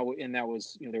that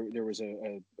was, there was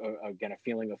again, a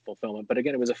feeling of fulfillment, but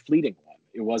again, it was a fleeting one.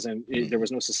 It wasn't, there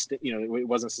was no, it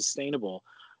wasn't sustainable,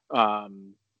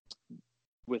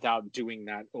 without doing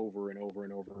that over and over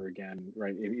and over again,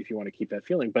 right? If you want to keep that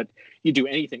feeling, but you do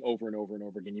anything over and over and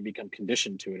over again, you become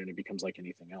conditioned to it, and it becomes like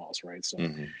anything else, right? So,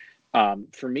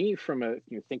 for me, from a,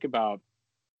 thinking about,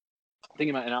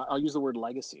 and I'll use the word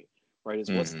legacy, right? Is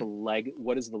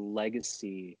what is the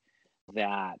legacy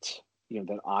that,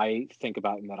 that I think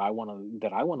about and that I want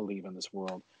to leave in this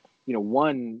world?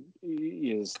 One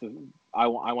is I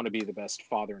want to be the best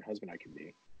father and husband I can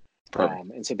be.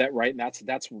 And so that, right, and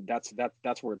that's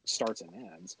where it starts and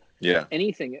ends. Yeah.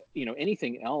 Anything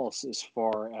else, as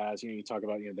far as, you talk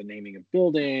about, the naming of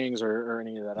buildings or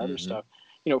any of that other stuff,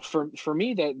 for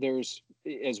me, that there's,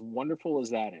 as wonderful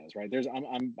as that is, right,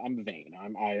 I'm vain.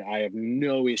 I have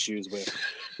no issues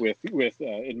with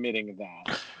admitting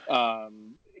that.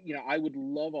 I would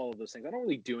love all of those things. I don't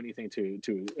really do anything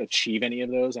to achieve any of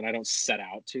those, and I don't set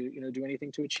out to do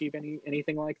anything to achieve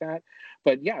anything like that.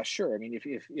 But yeah, sure. I mean,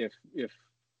 if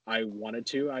I wanted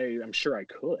to, I'm sure I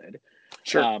could.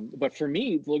 Sure. But for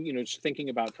me, just thinking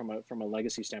about from a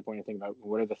legacy standpoint, and thinking about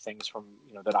what are the things from,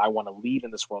 that I want to leave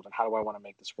in this world, and how do I want to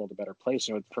make this world a better place?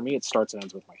 For me, it starts and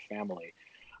ends with my family.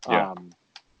 Yeah.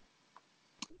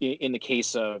 In the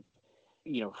case of,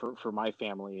 for my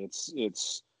family,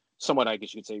 it's somewhat, I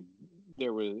guess you could say,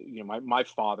 there was, my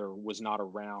father was not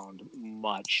around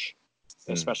much,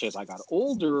 especially as I got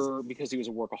older, because he was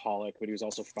a workaholic, but he was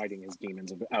also fighting his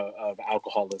demons of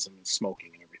alcoholism and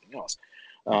smoking and everything else.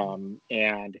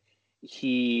 And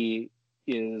he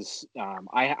is,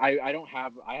 I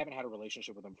haven't had a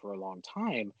relationship with him for a long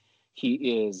time.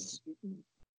 He is,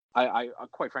 I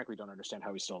quite frankly don't understand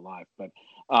how he's still alive, but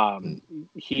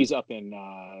he's up in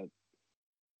I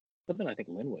think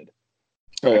Linwood,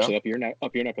 actually up your neck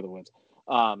of the woods.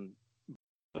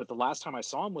 But the last time I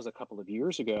saw him was a couple of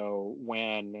years ago,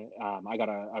 when I got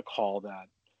a call that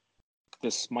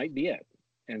this might be it.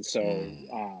 And so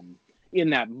in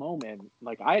that moment,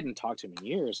 like, I hadn't talked to him in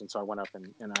years, and so I went up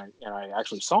and I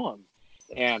actually saw him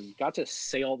and got to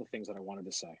say all the things that I wanted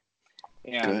to say.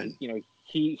 And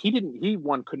he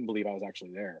couldn't believe I was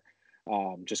actually there,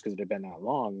 just because it had been that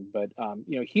long. But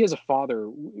he, as a father,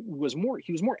 was more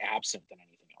absent than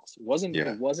anything else. It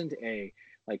wasn't a,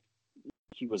 like,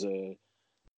 he was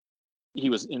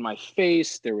in my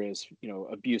face. There was,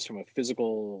 abuse from a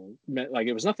physical, like,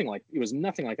 it was nothing like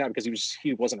that, because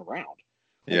he wasn't around.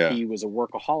 Like, he was a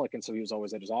workaholic, and so he was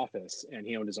always at his office, and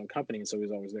he owned his own company, and so he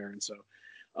was always there. And so,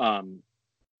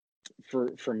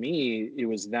 for me, it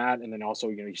was that, and then also,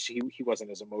 he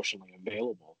wasn't as emotionally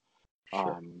available.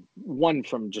 One,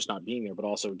 from just not being there, but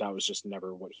also that was just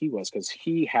never what he was, because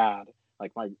he had,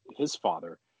 like, his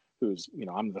father, who's,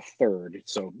 I'm the third,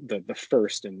 so the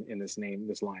first in this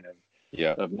line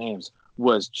of names,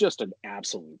 was just an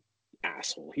absolute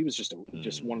asshole. He was just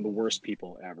one of the worst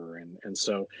people ever. And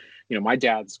so, my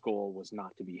dad's goal was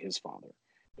not to be his father,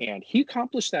 and he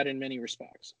accomplished that in many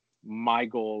respects. My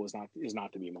goal is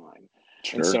not to be mine.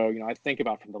 Sure. And so, I think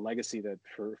about, from the legacy, that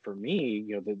for me,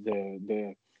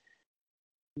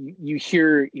 you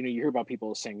hear about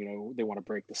people saying, they want to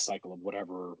break the cycle of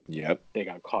whatever they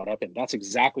got caught up in. That's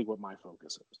exactly what my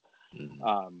focus is.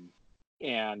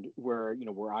 And where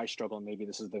I struggle, and maybe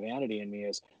this is the vanity in me,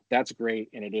 is that's great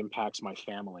and it impacts my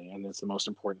family, and it's the most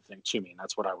important thing to me, and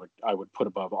that's what I would put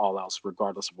above all else,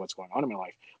 regardless of what's going on in my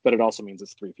life. But it also means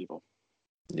it's 3 people.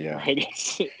 Yeah. Right.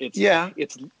 Yeah.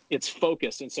 It's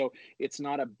focused, and so it's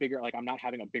not a bigger, like, I'm not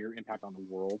having a bigger impact on the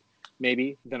world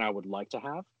maybe than I would like to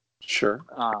have. Sure.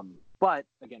 But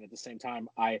again, at the same time,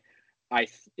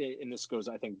 and this goes,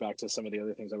 I think, back to some of the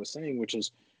other things I was saying, which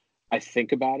is I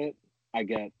think about it, I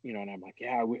get, and I'm like,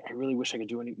 yeah, I really wish I could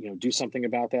do something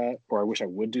about that, or I wish I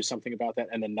would do something about that,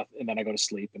 and then nothing, and then I go to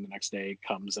sleep, and the next day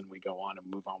comes, and we go on and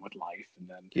move on with life, and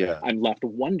then I'm left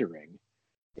wondering,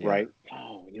 right?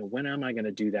 Oh, when am I going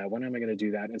to do that? When am I going to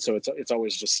do that? And so it's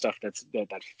always just stuff that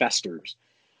festers,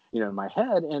 in my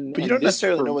head, but you don't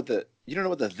necessarily know what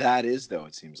that is, though.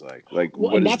 It seems like well,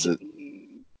 what and is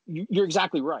you're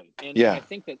exactly right, and I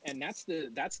think that, and that's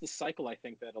the cycle I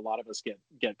think that a lot of us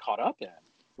get caught up in,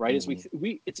 right? Is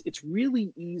it's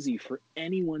really easy for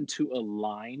anyone to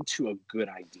align to a good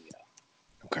idea,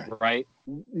 okay, right?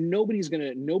 Nobody's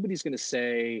gonna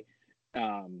say,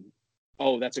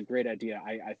 oh, that's a great idea,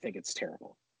 I think it's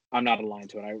terrible, I'm not aligned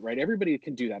to it, right? Everybody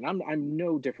can do that, and I'm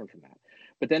no different from that.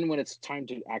 But then when it's time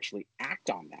to actually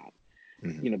act on that,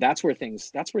 that's where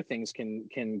things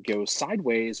can go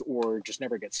sideways, or just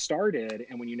never get started.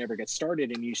 And when you never get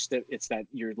started, and it's that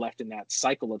you're left in that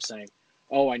cycle of saying,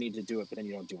 oh, I need to do it, but then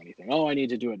you don't do anything. Oh, I need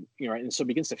to do it, right? And so it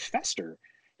begins to fester,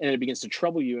 and it begins to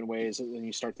trouble you in ways, and then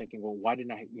you start thinking, well, why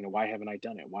haven't I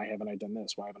done it? Why haven't I done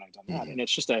this? Why haven't I done that? And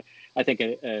it's just I think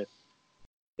a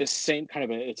same kind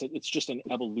of it's just an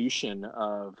evolution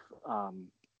of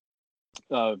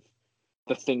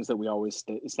the things that we always,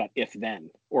 it's that if then,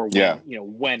 or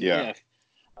when if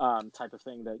type of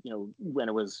thing, that when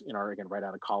it was again right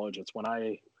out of college, it's when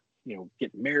I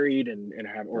get married and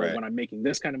have, or when I'm making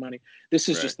this kind of money, this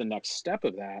is just the next step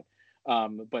of that.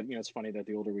 But it's funny that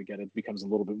the older we get, it becomes a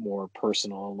little bit more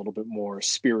personal, a little bit more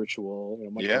spiritual,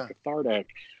 much more cathartic.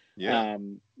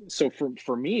 So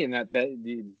for me, and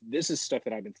this is stuff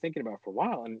that I've been thinking about for a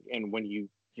while, and when you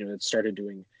started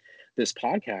doing this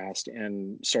podcast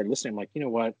and started listening, I'm like, you know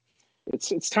what,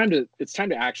 it's time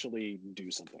to actually do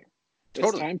something.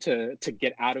 It's time to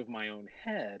get out of my own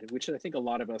head, which I think a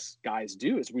lot of us guys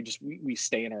do, is we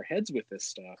stay in our heads with this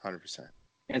stuff. 100%.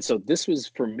 And so this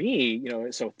was for me,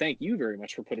 so thank you very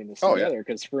much for putting this together,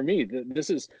 because for me, this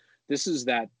is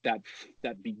that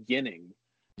beginning,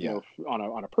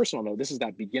 on a personal note, this is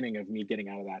that beginning of me getting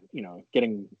out of that,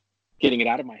 getting it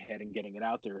out of my head and getting it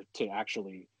out there to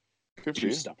actually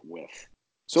do stuff with.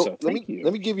 So let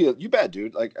me give you, you bet,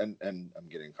 dude. Like, and I'm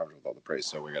getting uncomfortable with all the praise,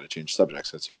 so we got to change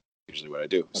subjects. That's usually what I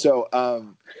do. Okay. So,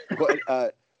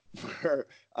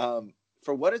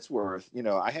 for what it's worth,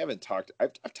 I haven't talked.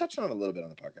 I've touched on it a little bit on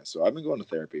the podcast. So I've been going to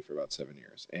therapy for about 7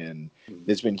 years, and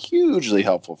it's been hugely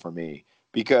helpful for me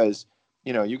because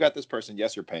you got this person.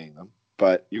 Yes, you're paying them,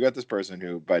 but you got this person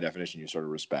who, by definition, you sort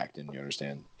of respect, and you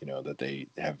understand, that they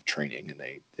have training and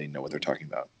they know what they're talking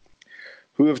about.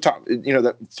 Who have taught,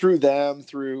 that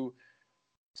through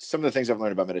some of the things I've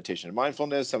learned about meditation and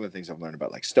mindfulness, some of the things I've learned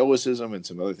about like stoicism, and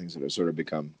some other things that have sort of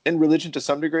become in religion to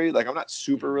some degree. Like, I'm not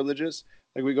super religious.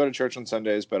 Like, we go to church on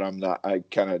Sundays, but I'm not, I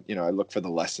kind of, I look for the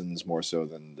lessons more so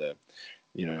than the,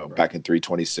 back in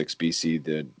 326 BC,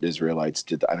 the Israelites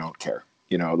did I don't care,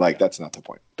 that's not the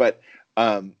point. But,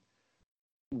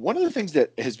 one of the things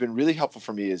that has been really helpful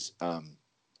for me is,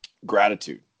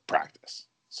 gratitude practice.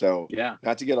 So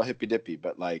not to get all hippy dippy,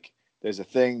 but like, there's a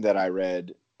thing that I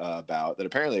read about that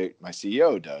apparently my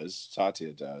CEO does,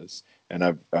 Satya does, and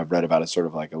I've read about it, sort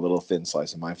of like a little thin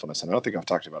slice of mindfulness. And I don't think I've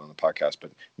talked about it on the podcast,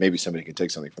 but maybe somebody can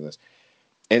take something from this.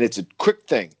 And it's a quick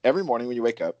thing. Every morning when you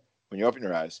wake up, when you open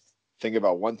your eyes, think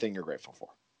about one thing you're grateful for.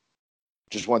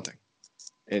 Just one thing.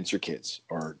 And it's your kids,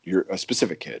 or you're a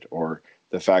specific kid, or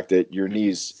the fact that your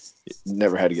knees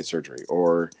never had to get surgery,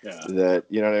 or that,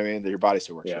 you know what I mean, that your body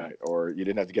still works right, or you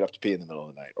didn't have to get up to pee in the middle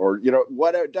of the night, or,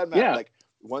 whatever, it doesn't matter. Like,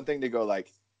 one thing to go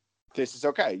like, this is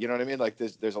okay. You know what I mean? Like,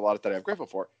 there's a lot that I'm grateful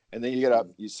for. And then you get up,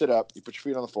 you sit up, you put your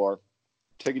feet on the floor,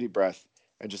 take a deep breath,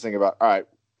 and just think about, all right,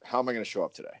 how am I going to show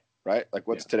up today? Right? Like,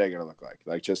 what's today going to look like?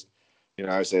 Like, just,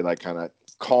 I would say, like, kind of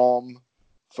calm,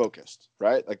 focused,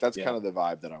 right? Like, that's kind of the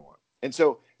vibe that I want. And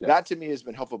so that to me has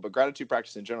been helpful. But gratitude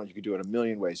practice in general, you can do it a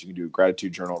million ways. You can do a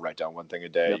gratitude journal, write down one thing a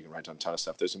day. You can write down a ton of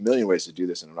stuff. There's a million ways to do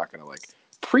this, and I'm not going to like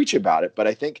preach about it. But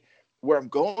I think where I'm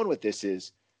going with this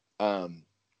is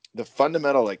the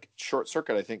fundamental like short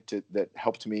circuit, I think, that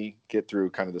helped me get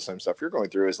through kind of the same stuff you're going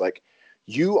through is like,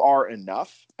 you are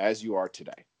enough as you are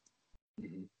today. Do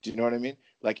you know what I mean?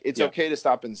 Like, it's okay to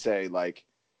stop and say, like,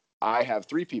 I have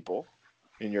 3 people,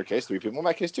 in your case, 3 people, in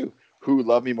my case too, who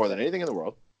love me more than anything in the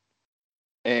world.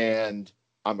 and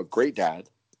I'm a great dad,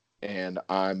 and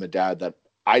I'm a dad that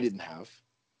I didn't have,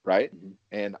 right? Mhm.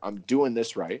 And I'm doing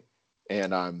this right,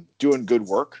 and I'm doing good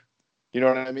work. You know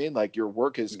what I mean? Like your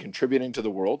work is Mhm. contributing to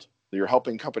the world. You're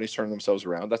helping companies turn themselves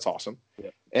around. That's awesome.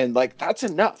 Yep. And like that's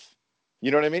enough.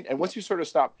 You know what I mean? And once Yep. you sort of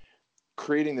stop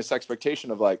creating this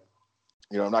expectation of like,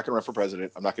 you know, I'm not going to run for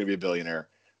president. I'm not going to be a billionaire.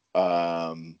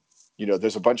 You know,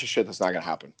 there's a bunch of shit that's not going to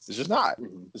happen. It's just not.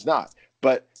 Mhm. It's not.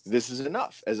 But this is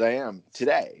enough as I am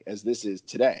today, as this is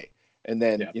today. And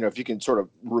then, Yeah. you know, if you can sort of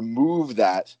remove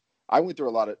that, I went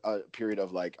through a period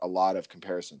of like a lot of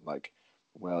comparison, like,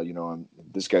 well, you know,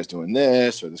 this guy's doing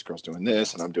this or this girl's doing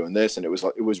this and I'm doing this. And it was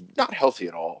not healthy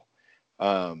at all.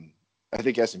 I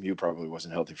think SMU probably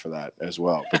wasn't healthy for that as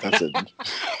well, but that's a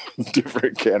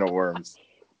different can of worms.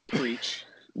 Preach.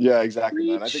 Yeah, exactly,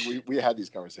 man. I Preach. think we had these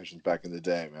conversations back in the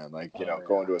day, man. Like, you Oh, know,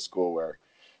 going to a school where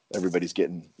everybody's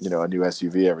getting, you know, a new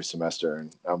SUV every semester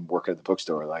and I'm working at the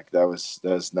bookstore. Like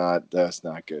that's not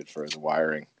good for the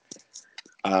wiring.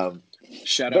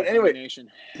 Shout But out anyway, Pony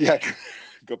Nation. yeah,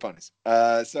 go ponies.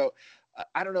 So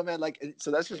I don't know, man. Like,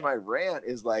 so that's just my rant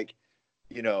is like,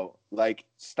 you know, like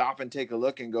stop and take a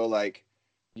look and go like,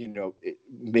 you know,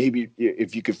 maybe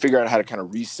if you could figure out how to kind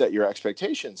of reset your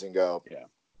expectations and go, Yeah.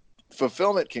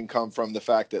 fulfillment can come from the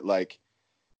fact that like,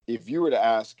 if you were to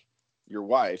ask your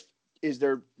wife, is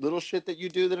there little shit that you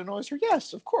do that annoys her?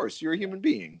 Yes, of course. You're a human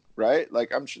being, right?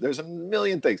 Like I'm sure there's a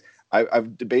million things.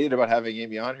 I've debated about having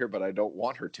Amy on here, but I don't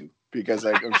want her to because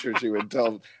I'm sure she would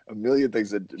tell a million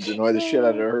things that annoy the shit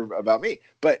out of her about me.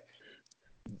 But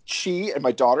she and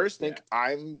my daughters think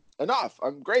I'm enough.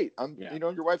 I'm great. You know,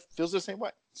 your wife feels the same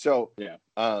way. So,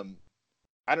 I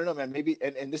don't know, man. Maybe,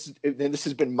 and this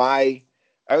has been my.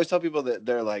 I always tell people that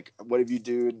they're like, "What have you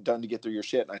done to get through your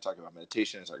shit?" And I talk about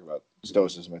meditation. I talk about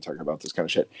stoicism. I talk about this kind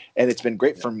of shit. And it's been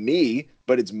great for me,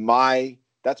 but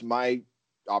that's my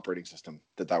operating system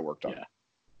that worked on,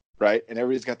 right? And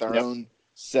everybody's got their own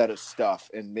set of stuff,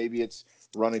 and maybe it's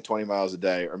running 20 miles a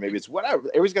day, or maybe it's whatever.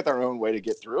 Everybody's got their own way to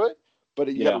get through it. But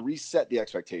you got to reset the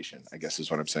expectation, I guess is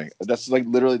what I'm saying. That's like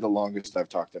literally the longest I've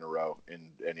talked in a row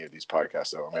in any of these podcasts.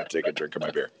 So I'm going to take a drink of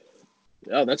my beer.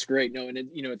 Oh, that's great. No, and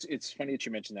you know, it's funny that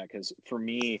you mentioned that because for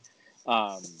me,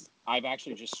 I've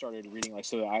actually just started reading. Like,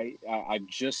 so I've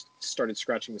just started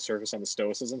scratching the surface on the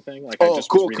Stoicism thing. Like, I just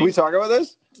cool. was reading. Can we talk about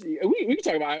this? We can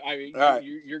talk about. Right.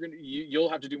 You'll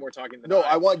have to do more talking than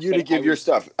I want you to give your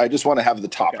stuff. I just want to have the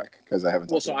topic because I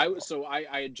haven't. Well,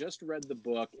 I had just read the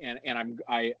book and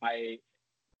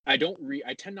I don't read.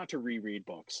 I tend not to reread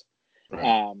books. Right.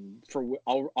 I'll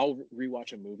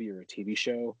rewatch a movie or a TV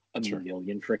show a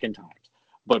million freaking times,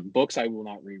 but books I will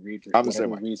not reread for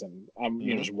whatever reason. I'm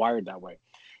just wired that way.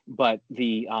 But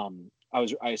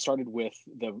I started with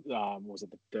the was it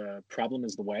the problem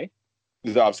is the way?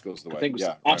 The obstacle is the way. I think it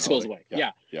was obstacle is the way.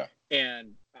 Yeah.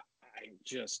 And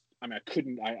I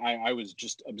couldn't. I was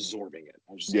just absorbing it.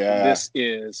 I was just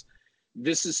like,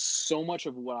 this is so much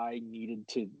of what I needed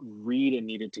to read and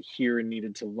needed to hear and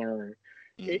needed to learn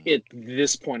at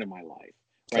this point in my life.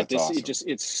 Right. That's awesome.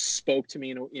 It spoke to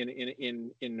me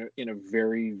in a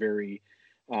very, very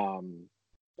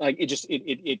like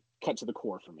it cut to the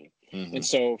core for me. Mm-hmm. And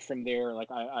so from there,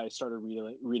 like I started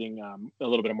reading a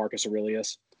little bit of Marcus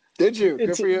Aurelius. Did you?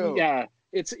 Good for you. Yeah.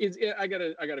 It's I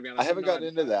gotta be honest. I haven't gotten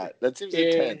into that. That seems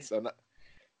intense.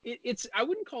 I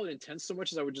wouldn't call it intense so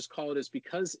much as I would just call it as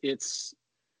because it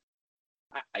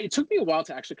took me a while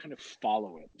to actually kind of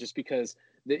follow it, just because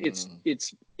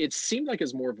it seemed like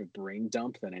it's more of a brain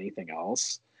dump than anything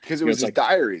else. Because it was his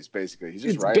diaries, basically. He's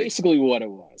just writing. Basically what it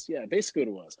was. Yeah, basically what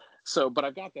it was. So, but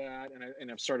I've got that,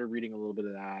 and I've started reading a little bit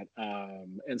of that,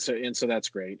 and so that's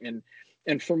great. And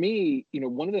for me, you know,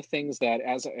 one of the things that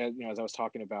as I was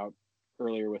talking about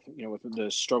earlier with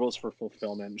the struggles for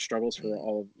fulfillment, struggles for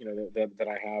all that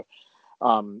I have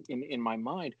in my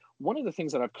mind, one of the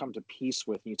things that I've come to peace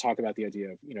with, and you talk about the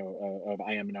idea of of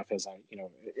I am enough as I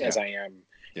as I am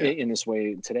in this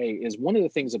way today, is one of the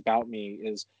things about me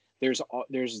is there's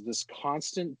this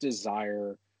constant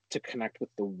desire to connect with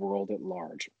the world at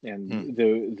large, and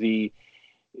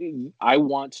I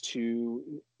want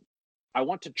to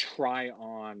try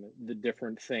on the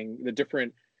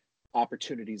different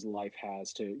opportunities life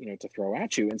has to throw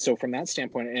at you. And so from that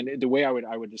standpoint, and the way I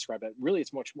would describe that, really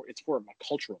it's much more, it's for my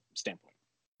cultural standpoint.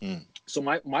 So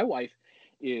my wife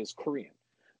is Korean,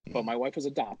 but my wife was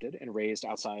adopted and raised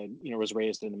outside, was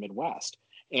raised in the Midwest.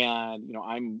 And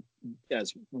I'm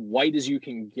as white as you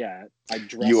can get. I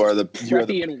dress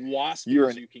preppy and waspy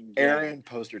as you can get. You're an Aryan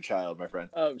poster child, my friend.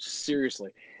 Oh,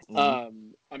 seriously. I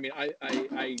mean,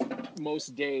 I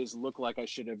most days look like I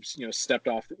should have stepped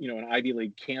off an Ivy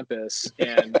League campus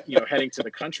and heading to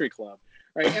the country club.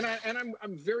 right? And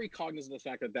I'm very cognizant of the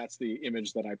fact that that's the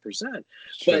image that I present.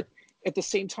 Sure. But at the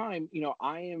same time,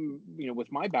 I am,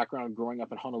 with my background growing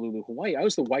up in Honolulu, Hawaii, I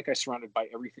was the white guy surrounded by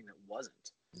everything that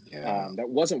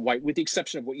wasn't white, with the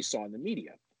exception of what you saw in the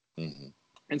media. Mm-hmm.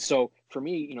 And so for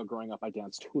me, growing up, I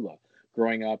danced hula.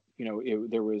 Growing up,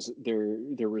 there was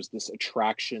this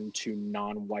attraction to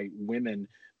non-white women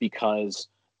because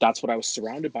that's what I was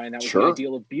surrounded by, and that was the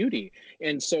ideal of beauty.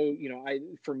 And so,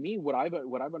 for me, what I've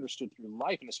understood through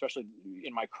life, and especially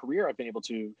in my career, I've been able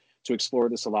to explore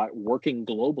this a lot, working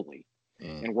globally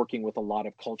and working with a lot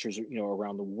of cultures,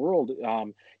 around the world,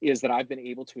 is that I've been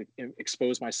able to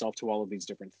expose myself to all of these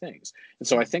different things. And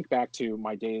so I think back to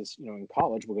my days, in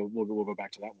college. We'll go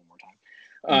back to that one more time.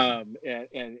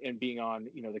 And being on,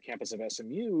 the campus of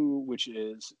SMU, which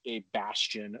is a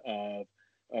bastion of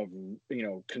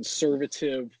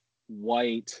conservative,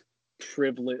 white,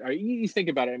 privilege. You think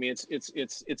about it. I mean,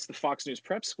 it's the Fox News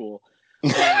prep school.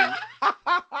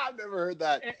 I've never heard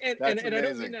that. And I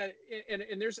don't mean that.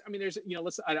 And there's I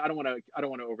don't want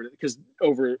to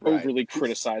overly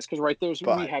criticize, because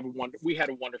we had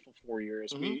a wonderful 4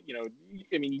 years. We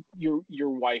your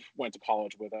wife went to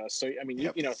college with us, so I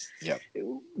mean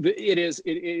it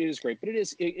is great, but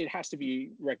it has to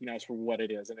be recognized for what it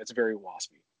is, and it's very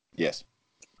waspy. Yes.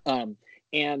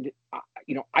 And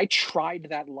I tried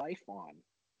that life on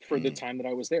for the time that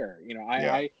I was there.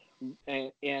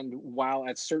 And while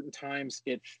at certain times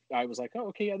I was like, oh,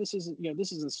 okay, yeah, this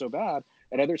isn't so bad.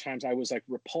 At other times I was like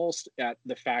repulsed at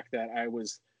the fact that I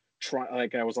was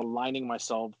I was aligning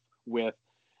myself with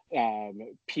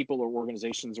people or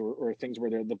organizations or things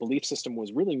where the belief system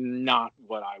was really not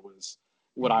what I was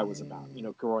about,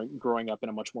 growing up in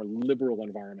a much more liberal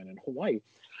environment in Hawaii.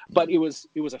 But it was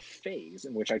a phase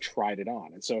in which I tried it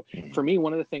on. And so for me,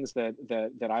 one of the things that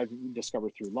I've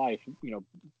discovered through life, be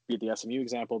it the SMU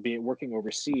example, be it working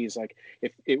overseas, like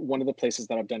one of the places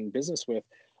that I've done business with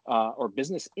or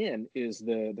business in is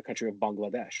the country of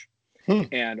Bangladesh.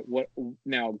 And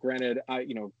now granted,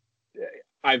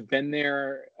 I've been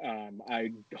there.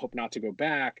 I hope not to go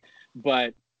back,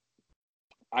 but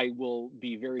I will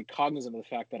be very cognizant of the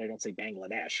fact that I don't say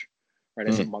Bangladesh, right?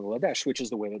 I say Bangladesh, which is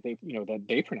the way that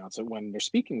they pronounce it when they're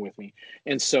speaking with me.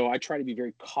 And so I try to be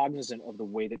very cognizant of the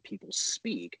way that people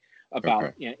speak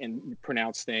about and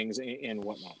pronounce things and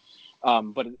whatnot.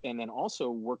 And then also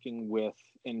working with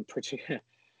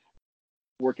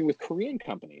Korean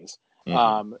companies.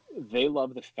 They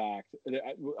love the fact that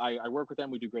I work with them.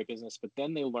 We do great business, but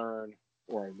then they learn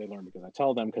because I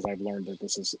tell them, because I've learned that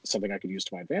this is something I could use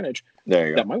to my advantage. There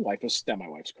you go. That my wife's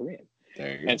Korean.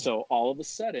 There you go. And so all of a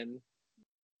sudden,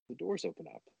 the doors open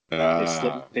up.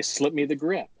 They slip me the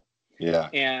grip. Yeah.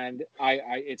 And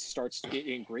it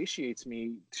ingratiates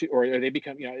me or they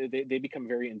become, they become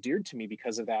very endeared to me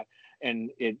because of that.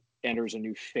 And it enters a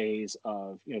new phase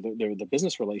of, the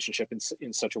business relationship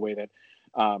in such a way that,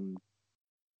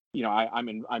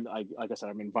 like I said,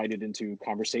 I'm invited into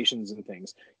conversations and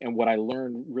things. And what I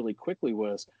learned really quickly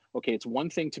was, okay, it's one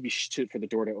thing for the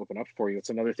door to open up for you. It's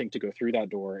another thing to go through that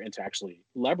door and to actually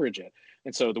leverage it.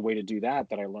 And so the way to do that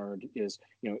I learned is,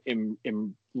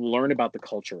 learn about the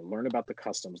culture, learn about the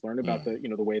customs, learn about the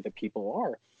way that people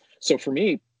are. So for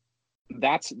me,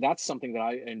 that's something that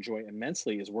I enjoy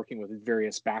immensely, is working with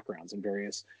various backgrounds and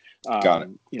various,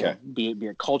 be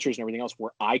it cultures and everything else,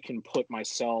 where I can put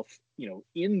myself,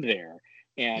 in there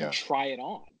and try it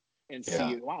on and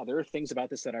see, wow, there are things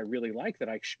about this that I really like that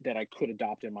I could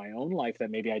adopt in my own life that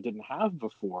maybe I didn't have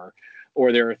before,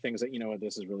 or there are things that,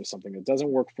 this is really something that doesn't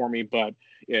work for me, but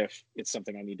if it's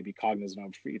something I need to be cognizant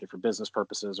of either for business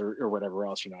purposes or whatever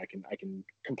else, I can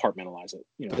compartmentalize it,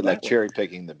 like cherry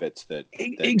picking the bits that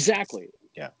exactly.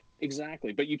 Yeah,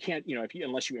 exactly. But you can't,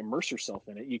 unless you immerse yourself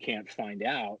in it, you can't find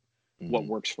out what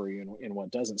works for you and what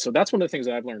doesn't. So that's one of the things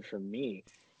that I've learned from me,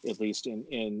 at least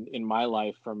in my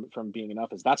life from being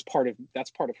enough, is that's part of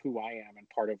who I am, and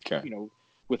part of,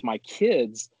 with my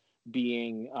kids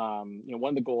being, one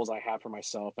of the goals I have for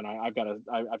myself, and I've got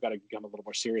to become a little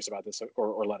more serious about this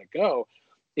or let it go,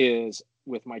 is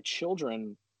with my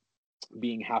children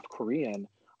being half Korean,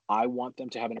 I want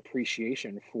them to have an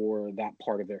appreciation for that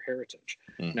part of their heritage.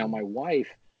 Now, my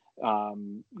wife,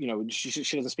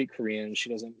 she doesn't speak Korean. She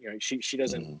doesn't, she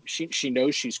doesn't, she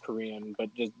knows she's Korean, but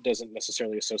doesn't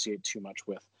necessarily associate too much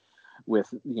with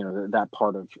that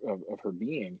part of her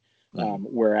being.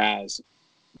 Whereas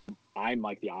I'm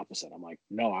like the opposite. I'm like,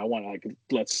 no, I want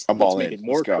let's make it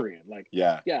more Korean. Like,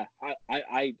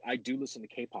 I do listen to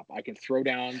K-pop. I can throw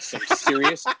down some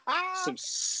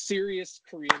serious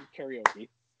Korean karaoke.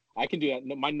 I can do that.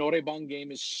 My noraebang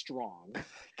game is strong.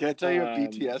 Can I tell you a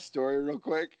BTS story real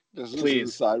quick? This please.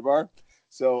 is a sidebar.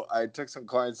 So I took some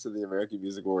clients to the American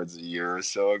Music Awards a year or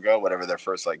so ago, whatever their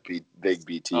first like big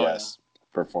BTS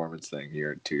performance thing,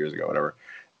 2 years ago, whatever.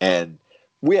 And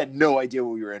we had no idea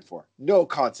what we were in for. No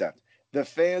concept. The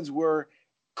fans were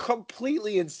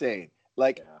completely insane,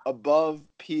 like above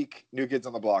peak New Kids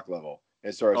on the Block level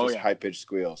as far as just high pitched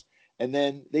squeals. And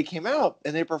then they came out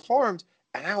and they performed,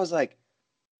 and I was like,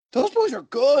 those boys are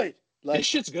good. Like, this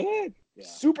shit's good.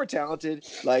 Super talented.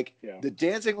 Like the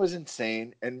dancing was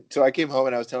insane. And so I came home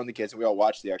and I was telling the kids, and we all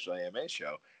watched the actual AMA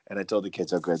show. And I told the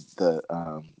kids how good the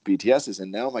BTS is.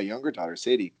 And now my younger daughter,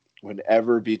 Sadie,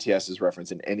 whenever BTS is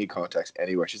referenced in any context,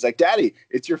 anywhere, she's like, Daddy,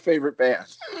 it's your favorite band.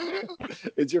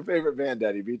 It's your favorite band,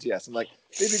 Daddy, BTS. I'm like,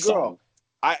 baby girl,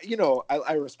 I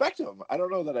respect them. I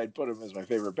don't know that I'd put them as my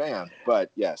favorite band,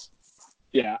 but yes.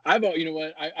 Yeah, you know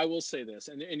what, I will say this,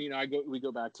 and you know, we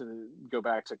go back to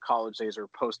college days or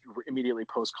immediately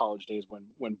post college days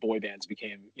when boy bands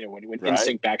became, you know, when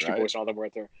NSYNC, Backstreet Boys, and all them were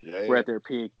at their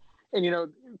peak. And you know,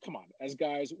 come on, as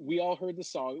guys, we all heard the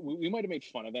song. We might have made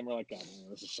fun of them. We're like, God,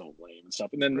 this is so lame and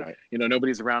stuff. And then you know,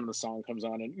 nobody's around and the song comes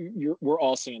on, and we're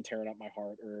all singing "Tearing Up My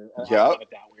Heart" or "I Want It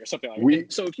That Way" or something like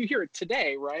that. So if you hear it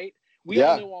today, right, we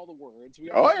all know all the words. We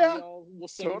all will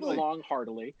sing along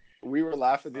heartily. We were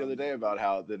laughing the other day about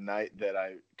how the night that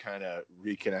I kind of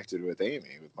reconnected with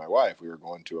Amy, with my wife, we were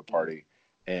going to a party,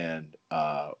 and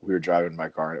we were driving my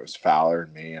car, and it was Fowler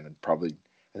and me, and probably,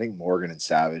 I think, Morgan and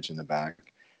Savage in the back.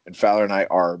 And Fowler and I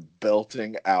are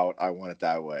belting out "I Want It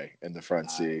That Way" in the front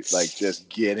seat, like just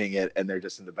getting it, and they're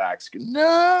just in the back screaming,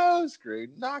 "No,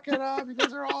 scream, knock it off, you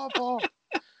guys are awful."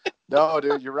 No,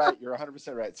 dude, you're right. You're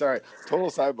 100% right. Sorry,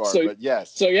 total sidebar, but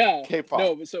yes. So yeah, K-pop.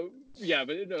 No, but so yeah,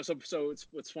 but no. So it's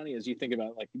what's funny is you think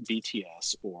about like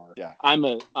BTS or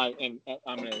I'll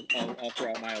throw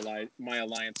out my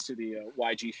alliance to the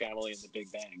YG family and the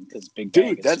Big Bang, because Big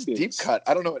Bang. Dude, that's deep cut.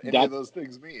 I don't know what any of those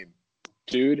things mean.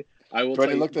 Dude, I will. Do I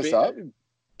need to look this up?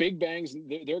 Big Bangs.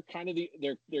 They're kind of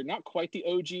they're not quite the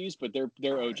OGs, but they're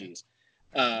OGs.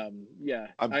 Yeah,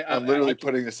 I'm literally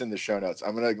putting this in the show notes.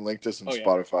 I'm gonna link this on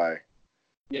Spotify.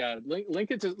 Yeah,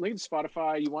 link it to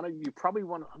Spotify. You probably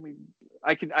want. I mean,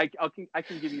 I can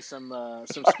give you some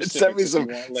specifics. Send me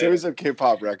some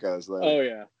K-pop recos later. Oh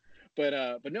yeah, but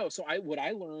no. So what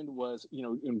I learned was, you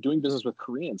know, in doing business with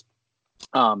Koreans,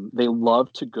 they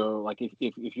love to go, like,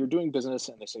 if you're doing business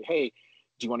and they say, hey,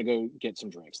 do you want to go get some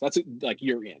drinks? That's like,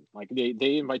 you're in. Like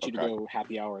they invite you to go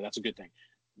happy hour. That's a good thing.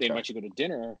 They invite you to go to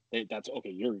dinner. That's okay.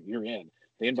 You're in.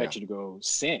 They invite you to go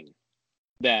sing.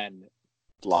 Then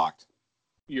locked.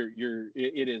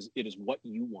 It is what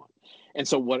you want. And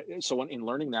so in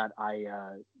learning that, I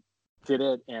did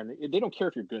it, and they don't care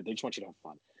if you're good. They just want you to have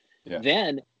fun. Yeah.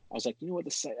 Then I was like, you know what?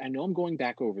 I know I'm going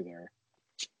back over there.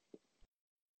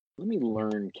 Let me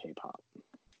learn K-pop.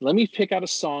 Let me pick out a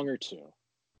song or two.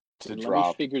 Let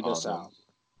me figure this out.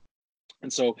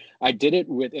 And so I did it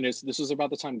this was about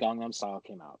the time Gangnam Style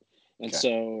came out. And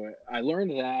so I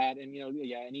learned that, and you know,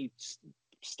 any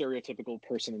stereotypical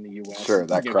person in the U.S. Sure,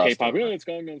 that K-pop, it's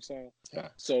Gangnam Style. Yeah.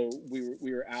 So we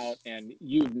were out, and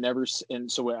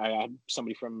and so I had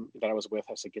somebody that I was with.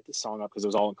 I said, get this song up, because it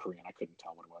was all in Korean. I couldn't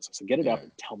tell what it was. I said, get it up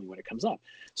and tell me when it comes up.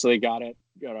 So they got up.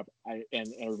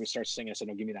 And everybody starts singing. I said,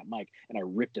 no, give me that mic, and I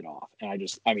ripped it off, and I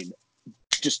just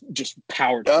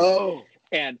powered. Oh.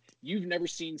 And you've never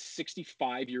seen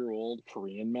 65-year-old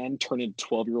Korean men turn into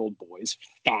 12-year-old boys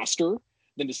faster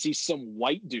than to see some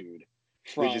white dude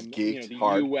from the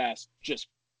U.S. just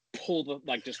pull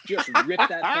just rip that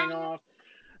thing off.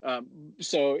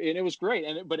 So, and it was great.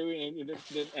 The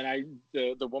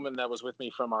woman that was with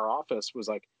me from our office was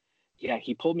like, yeah,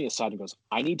 he pulled me aside and goes,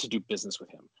 I need to do business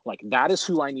with him. Like, that is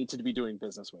who I need to be doing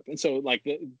business with. And so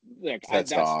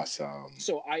that's awesome.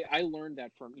 So I learned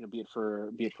that from, be it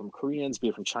from Koreans, be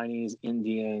it from Chinese,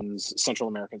 Indians, Central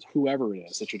Americans, whoever it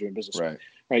is that you're doing business with,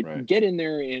 right? Get in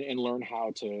there and learn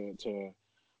how to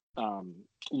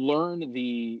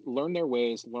learn their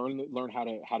ways, learn how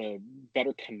to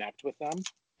better connect with them.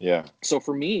 Yeah. So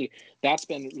for me, that's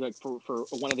been like for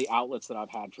one of the outlets that I've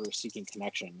had for seeking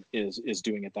connection is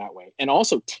doing it that way, and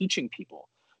also teaching people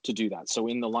to do that. So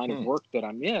in the line of work that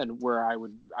I'm in, where I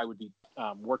would be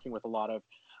working with a lot of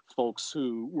folks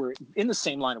who were in the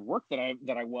same line of work that I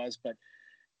was, but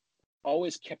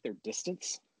always kept their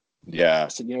distance. Yeah. I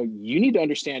said, you need to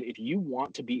understand, if you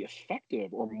want to be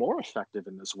effective or more effective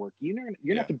in this work, you're gonna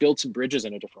have to build some bridges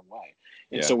in a different way.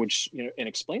 And so, and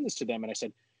explain this to them. And I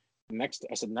said, next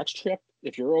trip,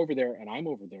 if you're over there and I'm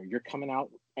over there, you're coming out,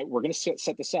 we're going to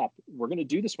set this up. We're going to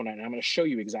do this one, and I'm going to show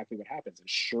you exactly what happens. And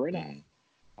sure enough,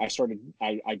 I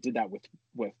did that with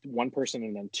one person,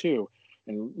 and then two.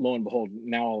 And lo and behold,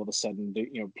 now all of a sudden,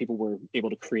 people were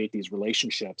able to create these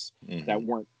relationships that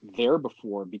weren't there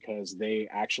before because they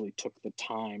actually took the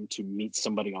time to meet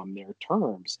somebody on their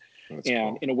terms. That's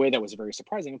and cool. in a way that was very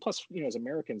surprising. And plus, as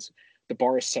Americans, the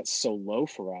bar is set so low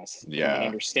for us from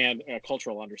an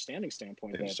cultural understanding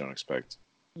standpoint They just that don't expect.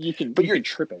 you can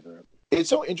trip over it. It's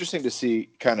so interesting to see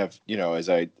kind of, as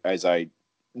I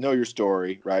know your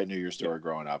story, right? Knew your story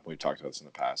growing up. We've talked about this in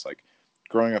the past, like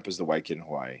growing up as the white kid in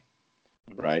Hawaii,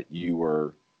 right? You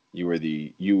were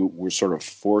sort of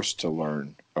forced to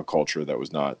learn a culture that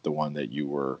was not the one that you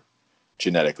were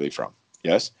genetically from.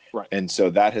 Yes. Right. And so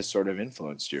that has sort of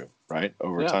influenced you, right?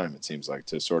 Over time, it seems like,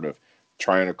 to sort of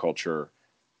try on a culture,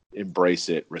 embrace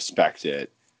it, respect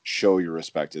it, show your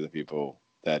respect to the people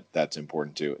that's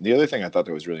important to. And the other thing I thought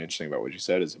that was really interesting about what you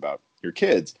said is about your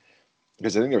kids,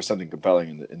 because I think there was something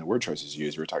compelling in the word choices you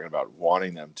used. We were talking about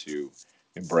wanting them to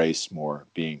embrace more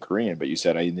being Korean, but you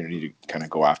said I either need to kind of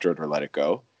go after it or let it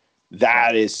go.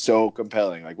 That is so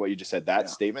compelling. Like what you just said, that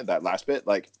statement, that last bit,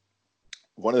 like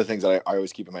one of the things that I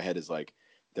always keep in my head is like,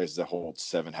 there's the whole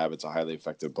 7 Habits of Highly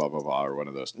Effective, blah, blah, blah, or one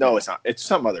of those. No, it's not. It's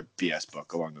some other BS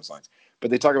book along those lines. But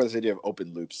they talk about this idea of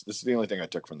open loops. This is the only thing I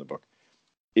took from the book.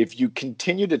 If you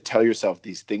continue to tell yourself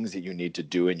these things that you need to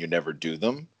do and you never do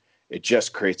them, it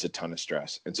just creates a ton of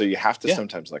stress. And so you have to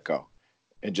sometimes let go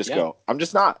and just go, I'm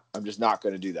just not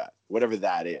going to do that, whatever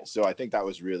that is. So I think that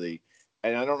was really,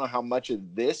 and I don't know how much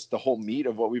of this, the whole meat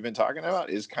of what we've been talking about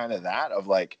is kind of that of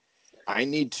like, I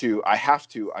need to, I have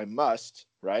to, I must,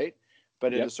 right?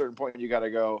 But at a certain point, you got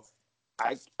to go,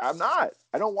 I'm not,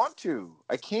 I don't want to,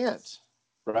 I can't,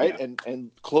 right? And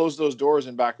close those doors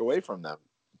and back away from them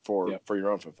for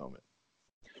your own fulfillment.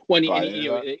 Well, no,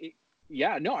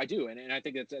 I do. And I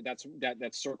think that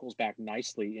circles back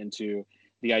nicely into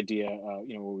the idea,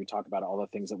 when we talk about all the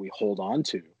things that we hold on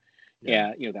to.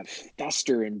 That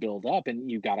fester and build up, and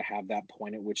you got to have that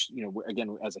point at which,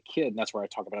 again, as a kid, and that's where I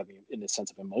talk about it in the sense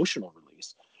of emotional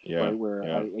release, right?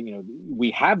 Where we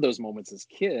have those moments as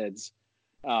kids,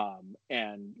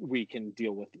 and we can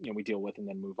deal with and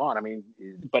then move on. I mean,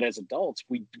 but as adults,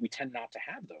 we tend not to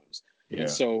have those, and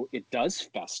so it does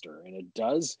fester, and it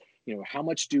does, how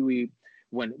much do we,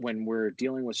 when we're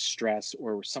dealing with stress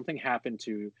or something happened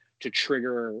to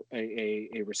trigger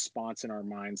a response in our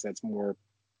minds that's more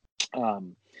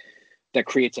that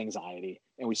creates anxiety,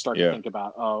 and we start to think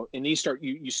about, and you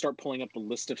start pulling up the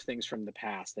list of things from the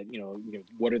past that,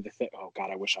 what are the things, oh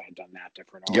God, I wish I had done that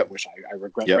different. I wish I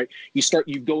regret, right?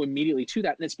 You go immediately to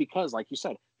that. And it's because, like you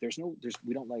said, we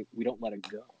don't let it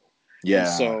go. Yeah. And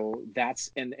so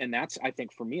that's I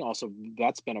think for me also,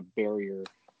 that's been a barrier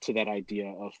to that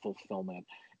idea of fulfillment,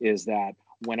 is that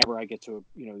whenever I get to,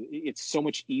 it's so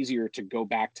much easier to go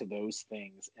back to those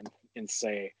things and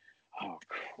say, oh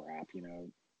crap,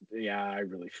 I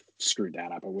really screwed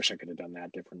that up. I wish I could have done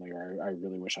that differently, or I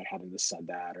really wish I hadn't said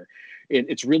that. Or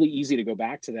it's really easy to go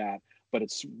back to that,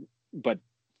 but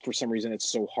for some reason it's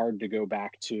so hard to go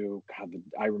back to, God,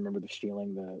 I remember the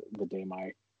feeling the day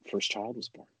my first child was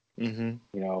born.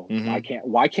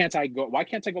 Why can't I go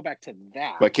back to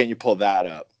that? Why can't you pull that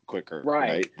up quicker,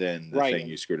 right? Than the thing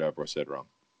you screwed up or said wrong.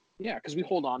 Yeah, because we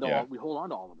hold on to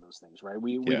all of those things, right?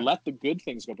 We let the good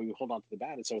things go, but we hold on to the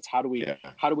bad. And so it's how do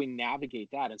we navigate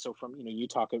that? And so from you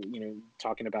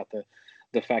talking about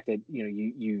the fact that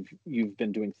you've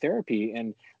been doing therapy,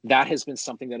 and that has been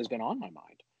something that has been on my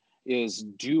mind. Is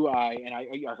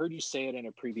I heard you say it in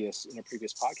a previous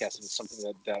podcast, and it's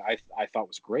something that I thought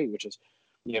was great, which is,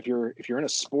 if you're in a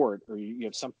sport, or you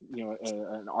have some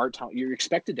an art talent, you're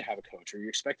expected to have a coach, or you're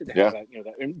expected to have that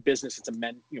that in business it's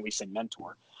we say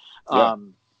mentor.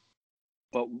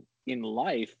 But in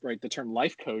life, right, the term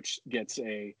life coach gets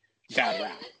a bad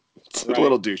rap. It's a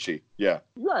little douchey.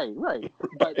 Right.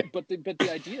 But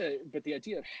the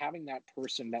idea of having that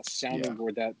person, that sounding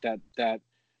board, that that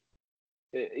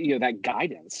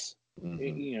guidance,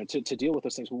 to deal with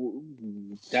those things,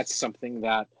 that's something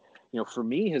that, for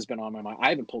me, has been on my mind. I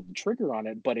haven't pulled the trigger on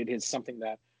it, but it is something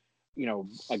that,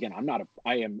 again,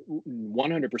 I am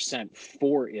 100%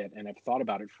 for it, and I've thought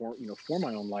about it for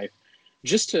my own life,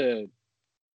 just to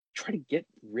try to get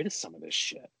rid of some of this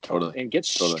shit, and get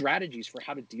strategies for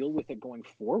how to deal with it going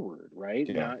forward. Right.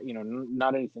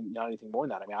 Not anything more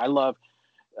than that. I mean, I love,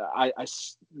 I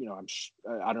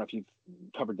don't know if you've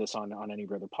covered this on any of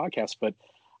your other podcasts, but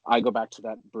I go back to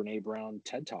that Brene Brown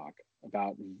TED Talk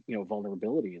about,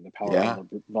 vulnerability and the power of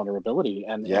vulnerability,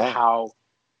 and how,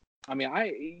 I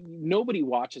mean, nobody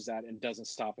watches that and doesn't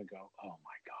stop and go, oh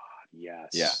my God,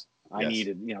 yes. I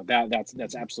needed,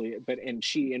 that's absolutely it. But, and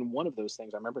she, in one of those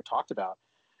things I remember talked about,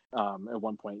 at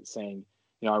one point saying,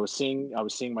 I was seeing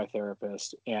my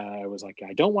therapist, and I was like,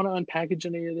 I don't want to unpackage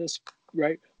any of this,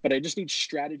 right? But I just need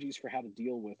strategies for how to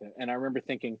deal with it. And I remember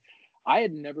thinking, I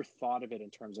had never thought of it in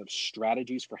terms of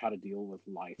strategies for how to deal with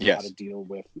life, how to Yes. deal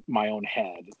with my own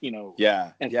head,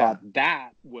 Yeah. and Yeah. thought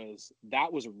that was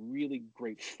a really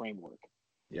great framework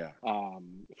Yeah.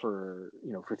 for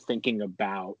thinking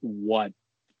about what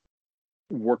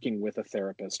working with a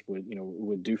therapist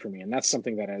would do for me. And that's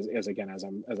something that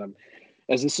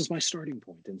as this is my starting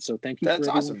point. And so thank you That's for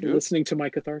everyone awesome, for dude. listening to my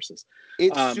catharsis.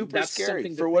 It's super That's scary.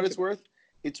 something to For what think it's about. worth,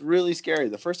 it's really scary.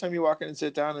 The first time you walk in and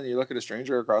sit down and you look at a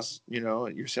stranger across,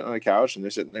 and you're sitting on a couch and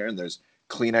they're sitting there and there's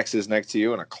Kleenexes next to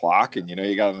you and a clock and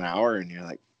you got an hour and you're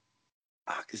like,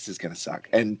 this is gonna suck.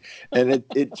 And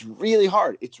it's really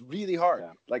hard. It's really hard.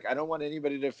 Yeah. Like, I don't want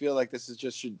anybody to feel like this is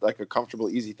just like a comfortable,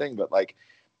 easy thing, but like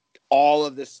all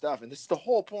of this stuff, and this is the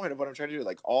whole point of what I'm trying to do,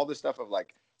 like all this stuff of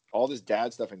like all this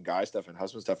dad stuff and guy stuff and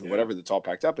husband stuff and whatever that's all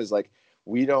packed up, is like,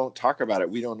 we don't talk about it.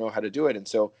 We don't know how to do it. And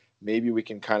so maybe we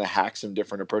can kind of hack some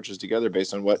different approaches together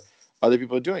based on what other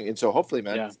people are doing. And so hopefully,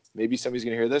 man, maybe somebody's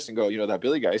going to hear this and go, that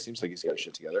Billy guy seems like he's got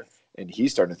shit together and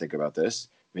he's starting to think about this.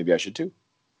 Maybe I should too.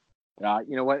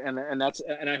 You know what? And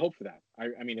I hope for that.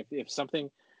 I mean, if something,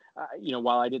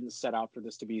 while I didn't set out for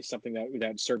this to be something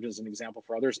that served as an example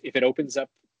for others, if it opens up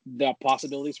the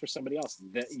possibilities for somebody else,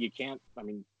 that you can't, I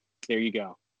mean, there you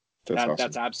go. Awesome.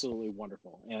 That's absolutely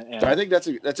wonderful. And so I think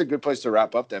that's a good place to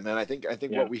wrap up then, man. I think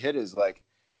what we hit is like,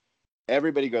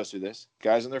 everybody goes through this.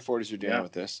 Guys in their 40s are dealing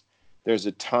with this. There's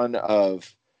a ton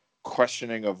of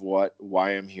questioning of why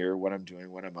I'm here, what I'm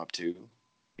doing, what I'm up to.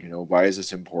 Why is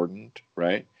this important,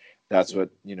 right? That's what,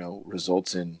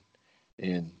 results in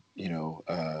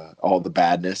all the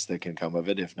badness that can come of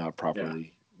it if not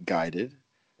properly guided.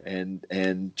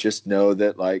 And just know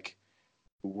that, like,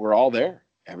 we're all there.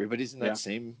 Everybody's in that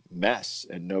same mess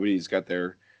and nobody's got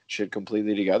their shit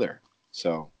completely together.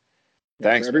 So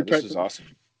thanks, man. This was awesome.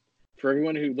 For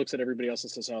everyone who looks at everybody else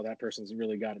and says, oh, that person's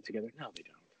really got it together. No, they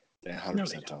don't. They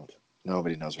 100% don't.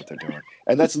 Nobody knows what they're doing.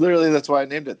 And that's why I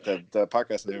named it the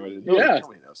podcast name.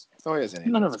 Nobody knows. Nobody has any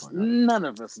idea. None of us do.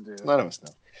 None of us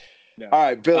know. No. All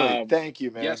right, Billy, thank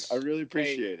you, man. Yes. I really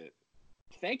appreciate it.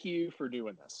 Thank you for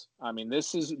doing this. I mean,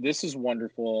 this is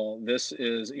wonderful. This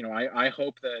is, I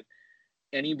hope that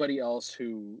anybody else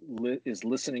who is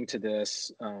listening to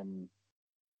this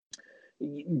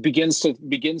begins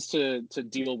to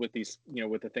deal with these,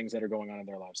 with the things that are going on in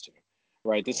their lives too.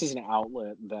 Right. This is an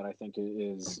outlet that I think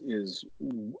is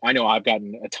I know I've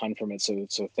gotten a ton from it.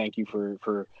 So thank you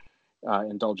for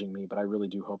indulging me, but I really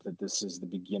do hope that this is the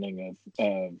beginning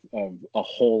of a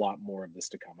whole lot more of this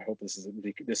to come. I hope this is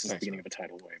the beginning of a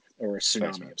tidal wave or a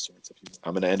tsunami of sorts, if you will.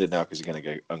 I'm going to end it now because you're going to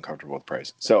get uncomfortable with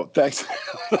price. So thanks.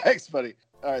 Thanks, buddy.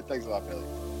 All right. Thanks a lot, Billy.